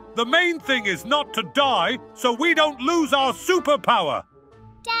careful. The main thing is not to die, so we don't lose our superpower.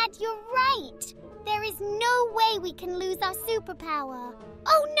 Dad, you're right. There is no way we can lose our superpower.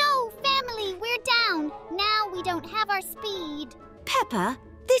 Oh no, family, we're down. Now we don't have our speed. Peppa,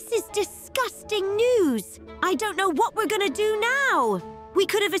 this is disgusting news. I don't know what we're going to do now. We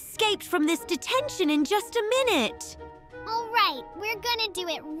could have escaped from this detention in just a minute. All right, we're gonna do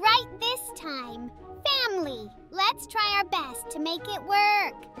it right this time. Family, let's try our best to make it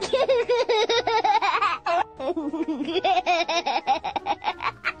work.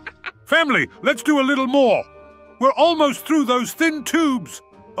 Family, let's do a little more. We're almost through those thin tubes.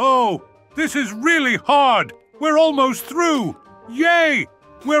 Oh, this is really hard. We're almost through. Yay!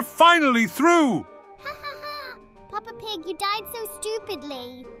 We're finally through. Papa Pig, you died so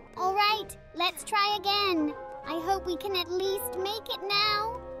stupidly. All right, let's try again. I hope we can at least make it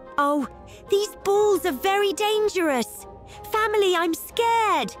now. Oh, these balls are very dangerous. Family, I'm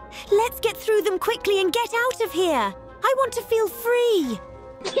scared. Let's get through them quickly and get out of here. I want to feel free.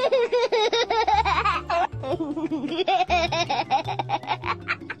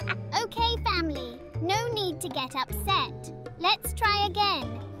 Okay, family, no need to get upset. Let's try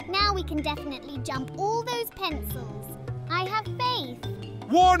again. Now we can definitely jump all those pencils. I have faith.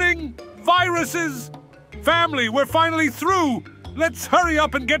 Warning! Viruses! Family, we're finally through. Let's hurry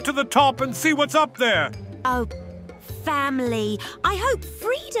up and get to the top and see what's up there. Oh, family, I hope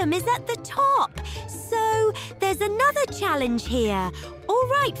freedom is at the top. So, there's another challenge here. All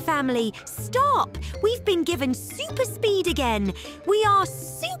right, family, stop. We've been given super speed again. We are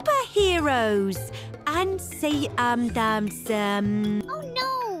superheroes. And say, Oh no!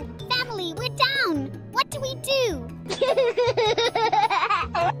 Family, we're down! What do we do?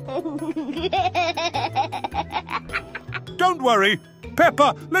 Don't worry.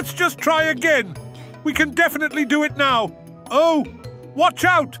 Peppa, let's just try again. We can definitely do it now. Oh, watch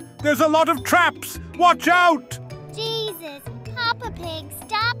out! There's a lot of traps. Watch out! Jesus, Papa Pig,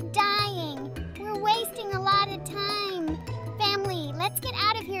 stop dying. We're wasting a lot of time. Family, let's get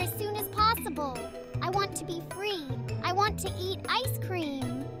out of here as soon as possible. I want to be free. I want to eat ice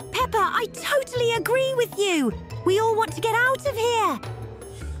cream. Peppa, I totally agree with you. We all want to get out of here.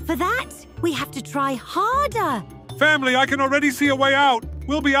 For that, we have to try harder. Family, I can already see a way out.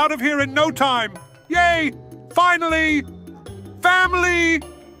 We'll be out of here in no time. Yay! Finally! Family!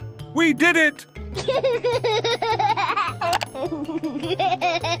 We did it!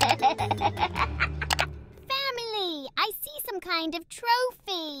 Family, I see some kind of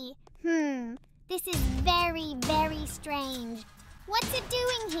trophy. This is very strange. What's it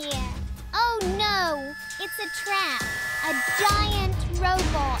doing here? Oh no! It's a trap. A giant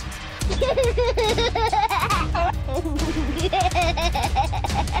robot.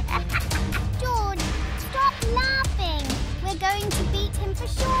 George, stop laughing. We're going to beat him for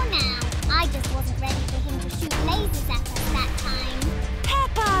sure now. I just wasn't ready for him to shoot lasers at us that time.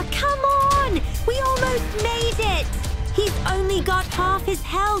 Peppa, come on! We almost made it! He's only got half his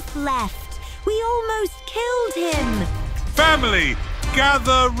health left. We almost killed him. Family,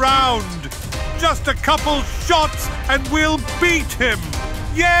 gather round. Just a couple shots and we'll beat him.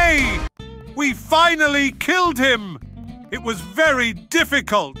 Yay! We finally killed him. It was very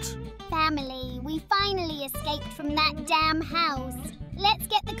difficult. Family, we finally escaped from that damn house. Let's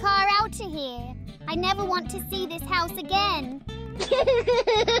get the car out of here. I never want to see this house again.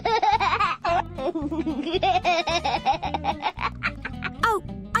 Oh,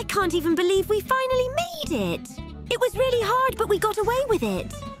 I can't even believe we finally made it. It was really hard, but we got away with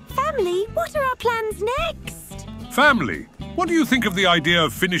it. Family, what are our plans next? Family, what do you think of the idea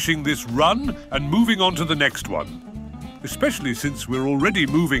of finishing this run and moving on to the next one? Especially since we're already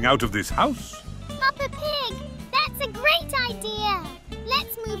moving out of this house. Papa Pig, that's a great idea.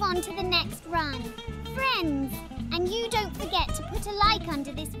 Let's move on to the next run. Friends, and you don't forget to put a like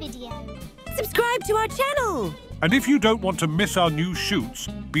under this video. Subscribe to our channel. And if you don't want to miss our new shoots,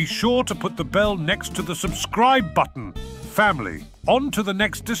 be sure to put the bell next to the subscribe button. Family, on to the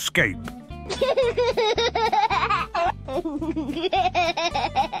next escape.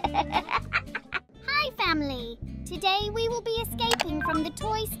 Hi, family. Today we will be escaping from the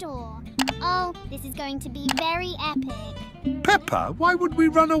toy store. Oh, this is going to be very epic. Peppa, why would we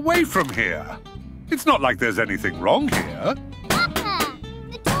run away from here? It's not like there's anything wrong here. Papa,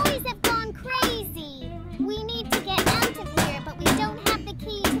 the toys have gone crazy. We need to get out of here, but we don't have the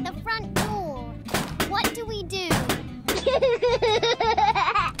key to the front door. What do we do?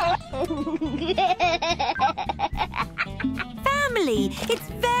 Family, it's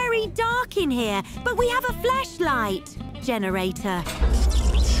very dark in here, but we have a flashlight. Generator.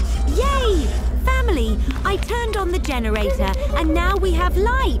 Yay! Family, I turned on the generator and now we have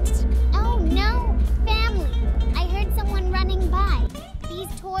light. Oh no, family. I heard someone running by. These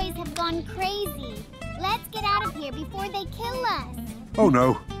toys have gone crazy. Let's get out of here before they kill us. Oh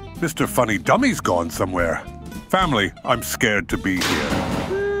no, Mr. Funny Dummy's gone somewhere. Family, I'm scared to be here.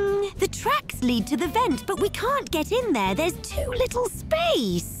 The tracks lead to the vent, but we can't get in there. There's too little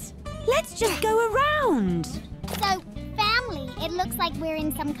space. Let's just go around. So, family, it looks like we're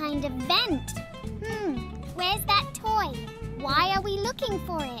in some kind of vent. Where's that toy? Why are we looking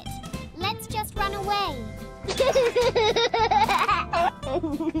for it? Let's just run away.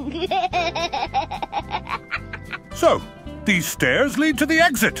 So, these stairs lead to the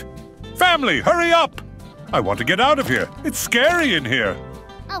exit. Family, hurry up! I want to get out of here. It's scary in here.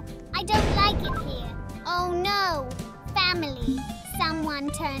 Oh, I don't like it here. Oh no, family, someone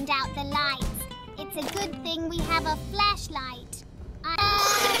turned out the lights. It's a good thing we have a flashlight.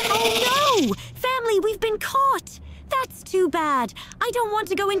 Oh no! Family, we've been caught! That's too bad. I don't want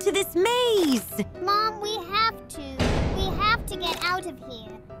to go into this maze. Mom, we have to. We have to get out of here.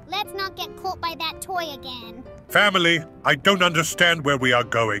 Let's not get caught by that toy again. Family, I don't understand where we are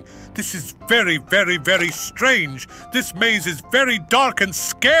going. This is very, very, very strange. This maze is very dark and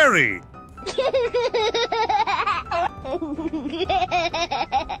scary.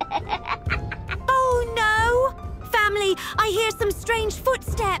 Oh no! Family, I hear some strange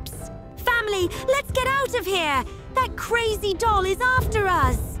footsteps. Family, let's get out of here. That crazy doll is after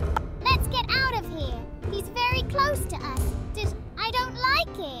us. Let's get out of here. He's very close to us. I don't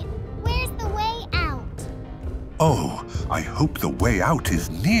like it. Where's the way out? Oh, I hope the way out is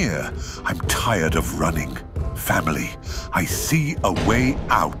near. I'm tired of running. Family, I see a way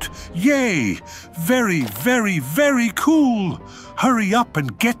out. Yay! Very, very, very cool. Hurry up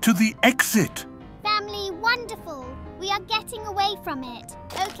and get to the exit. Family, wonderful. We are getting away from it.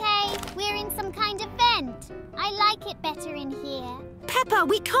 Okay, we're in some kind of vent. I like it better in here. Peppa,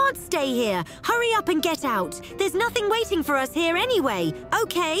 we can't stay here. Hurry up and get out. There's nothing waiting for us here anyway.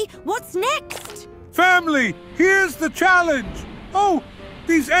 Okay, what's next? Family, here's the challenge. Oh,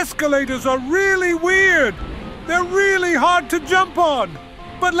 these escalators are really weird. They're really hard to jump on.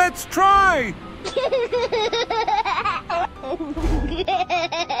 But let's try.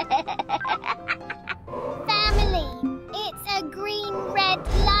 Family, it's a green-red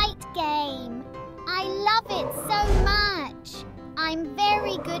light game. I love it so much. I'm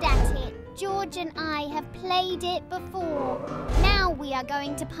very good at it. George and I have played it before. Now we are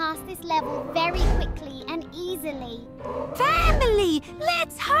going to pass this level very quickly and easily. Family,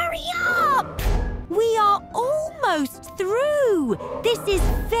 let's hurry up! We are almost through. This is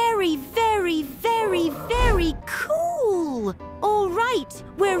very, very, very, very cool. All right,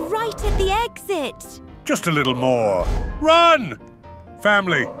 we're right at the exit. Just a little more. Run!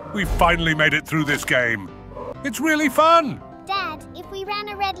 Family, we finally made it through this game. It's really fun. Dad, if we ran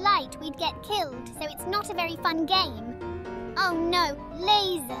a red light, we'd get killed, so it's not a very fun game. Oh no,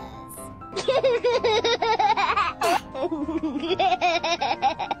 lasers.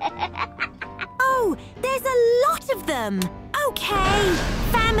 Oh, there's a lot of them. Okay,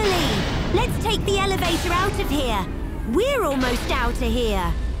 family, let's take the elevator out of here. We're almost out of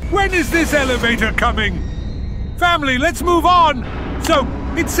here. When is this elevator coming? Family, let's move on. So,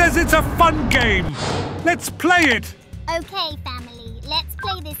 it says it's a fun game. Let's play it. Okay, family, let's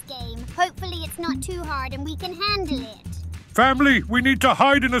play this game. Hopefully it's not too hard and we can handle it. Family, we need to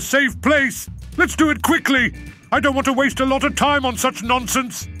hide in a safe place. Let's do it quickly. I don't want to waste a lot of time on such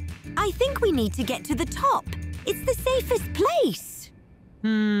nonsense. I think we need to get to the top. It's the safest place.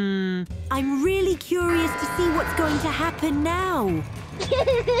 I'm really curious to see what's going to happen now.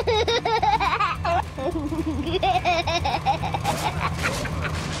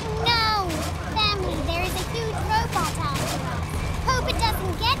 No! Family, there is a huge robot after us. Hope it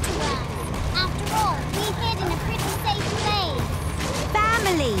doesn't get to us. After all, we hid in a pretty safe place.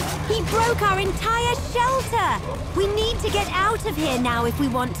 Family, he broke our entire shelter. We need to get out of here now if we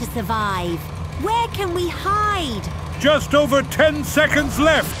want to survive. Where can we hide? Just over 10 seconds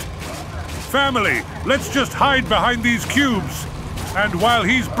left. Family, let's just hide behind these cubes. And while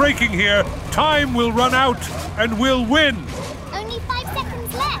he's breaking here, time will run out and we'll win. Only 5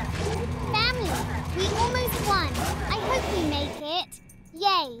 seconds left. Family, we almost won. I hope we make it.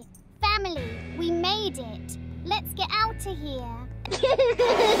 Yay. Family, we made it. Let's get out of here.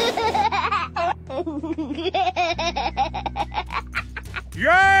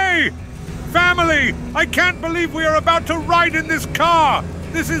 Yay! Family, I can't believe we are about to ride in this car.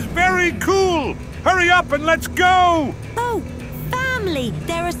 This is very cool. Hurry up and let's go. Oh, family,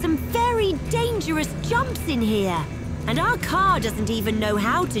 there are some very dangerous jumps in here. And our car doesn't even know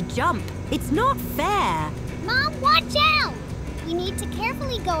how to jump. It's not fair. Mom, watch out! We need to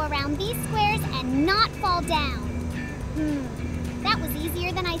carefully go around these squares and not fall down. That was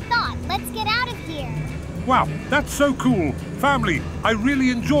easier than I thought. Let's get out of here. Wow, that's so cool. Family, I really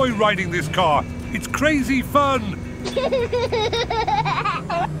enjoy riding this car. It's crazy fun.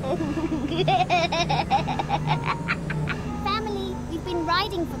 Family, we've been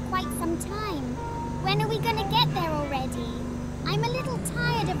riding for quite some time. When are we gonna get there already? I'm a little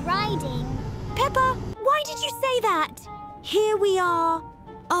tired of riding. Peppa, why did you say that? Here we are.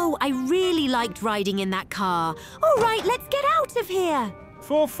 Oh, I really liked riding in that car. All right, let's get out of here.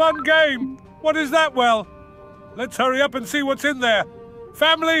 For fun game. What is that, well? Let's hurry up and see what's in there.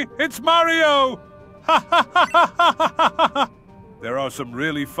 Family, it's Mario! Ha ha ha ha ha ha ha! There are some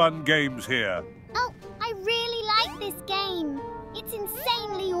really fun games here. Oh, I really like this game. It's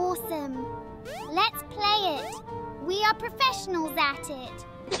insanely awesome. Let's play it. We are professionals at it.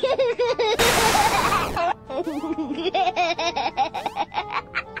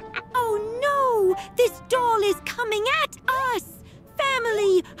 Oh no! This doll is coming at us!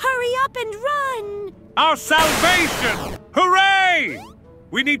 Family, hurry up and run! Our salvation! Hooray!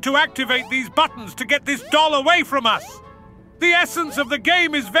 We need to activate these buttons to get this doll away from us. The essence of the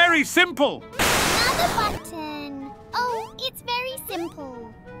game is very simple. Another button. Oh, it's very simple.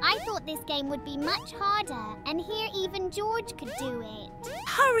 I thought this game would be much harder, and here even George could do it.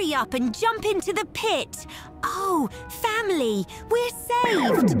 Hurry up and jump into the pit. Oh, family, we're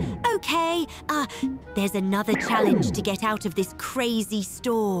saved. Okay, there's another challenge to get out of this crazy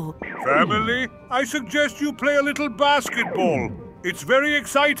store. Family, I suggest you play a little basketball. It's very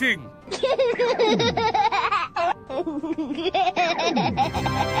exciting. Papa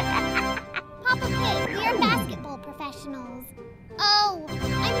Pig, we are basketball professionals. Oh,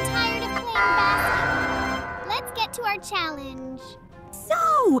 I'm tired of playing basketball. Let's get to our challenge.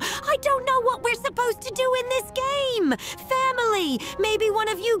 So, I don't know what we're supposed to do in this game. Family, maybe one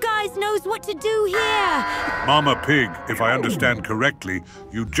of you guys knows what to do here. Mama Pig, if I understand correctly,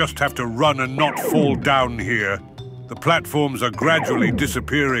 you just have to run and not fall down here. The platforms are gradually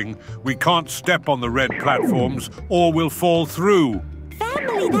disappearing. We can't step on the red platforms or we'll fall through.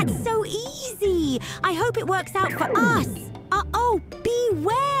 Family, that's so easy. I hope it works out for us. Uh-oh,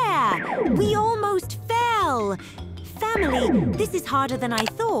 beware! We almost fell. Family, this is harder than I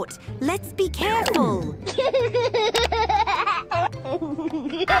thought. Let's be careful.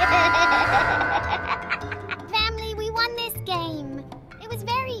 Family, we won this game. It was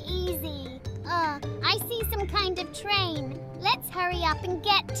very easy. I see some kind of train. Let's hurry up and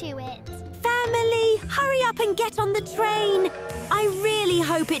get to it. Family, hurry up and get on the train. I really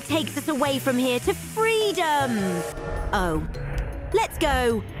hope it takes us away from here to freedom. Oh, let's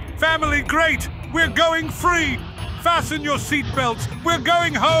go. Family, great! We're going free! Fasten your seatbelts! We're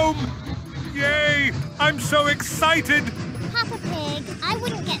going home! Yay! I'm so excited! Papa Pig, I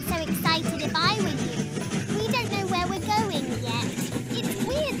wouldn't get so excited if I were you. We don't know where we're going yet. It's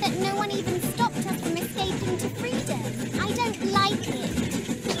weird that no one even stopped us from escaping to freedom. I don't like it.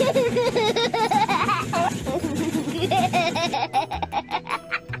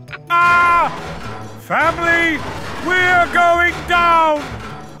 Ah! Family, we're going down!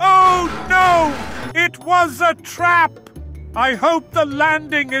 Oh no! It was a trap! I hope the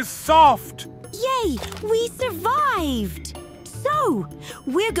landing is soft. Yay, we survived. So,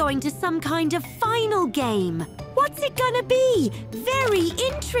 we're going to some kind of final game. What's it gonna be? Very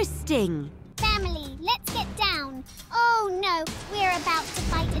interesting. Family, let's get down. Oh no, we're about to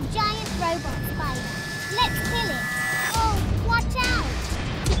fight a giant robot spider. Let's kill it. Oh, watch out!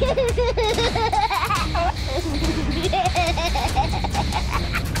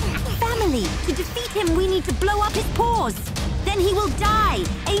 Family, to defeat him, we need to blow up his paws. Then he will die.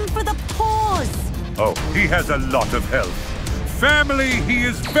 Aim for the paws. Oh, he has a lot of health. Family, he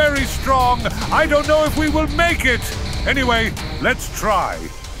is very strong. I don't know if we will make it. Anyway, let's try.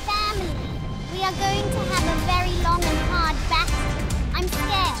 Family, we are going to have a very long and hard battle. I'm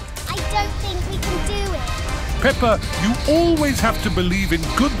scared. I don't think we can do it. Peppa, you always have to believe in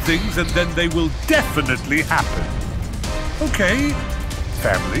good things and then they will definitely happen. Okay,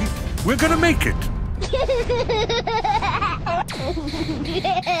 family, we're gonna make it.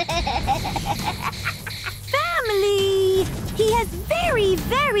 Family! He has very,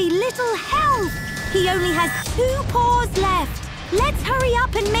 very little health. He only has 2 paws left. Let's hurry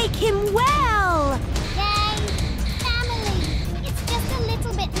up and make him well. Yay! Family, it's just a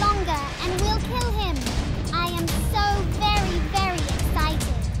little bit longer and we'll kill him. I am so very, very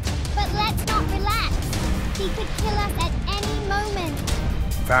excited. But let's not relax. He could kill us at any moment.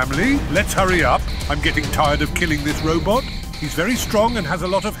 Family, let's hurry up. I'm getting tired of killing this robot. He's very strong and has a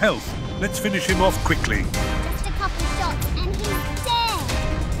lot of health. Let's finish him off quickly. Just a couple shots and he's dead.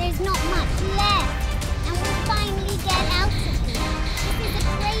 There's not much left. And we'll finally get out of here. This is a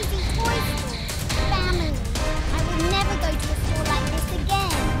crazy toy store. Family, I will never go to a store like this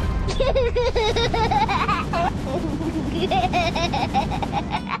again.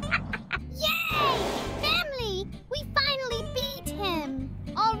 Yay! Family, we finally beat him.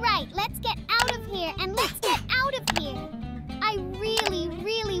 All right, let's get out of here and let's get out of here. I really,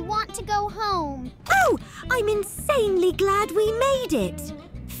 really want to go home. Oh, I'm insanely glad we made it.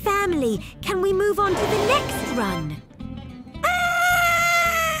 Family, can we move on to the next run?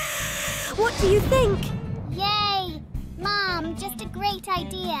 Ah! What do you think? Yay! Mom, just a great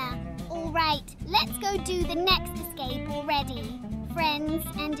idea. All right, let's go do the next escape already. Friends,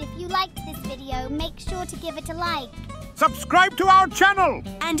 and if you liked this video, make sure to give it a like. Subscribe to our channel!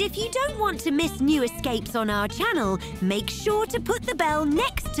 And if you don't want to miss new escapes on our channel, make sure to put the bell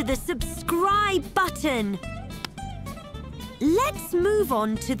next to the subscribe button. Let's move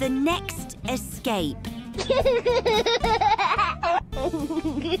on to the next escape.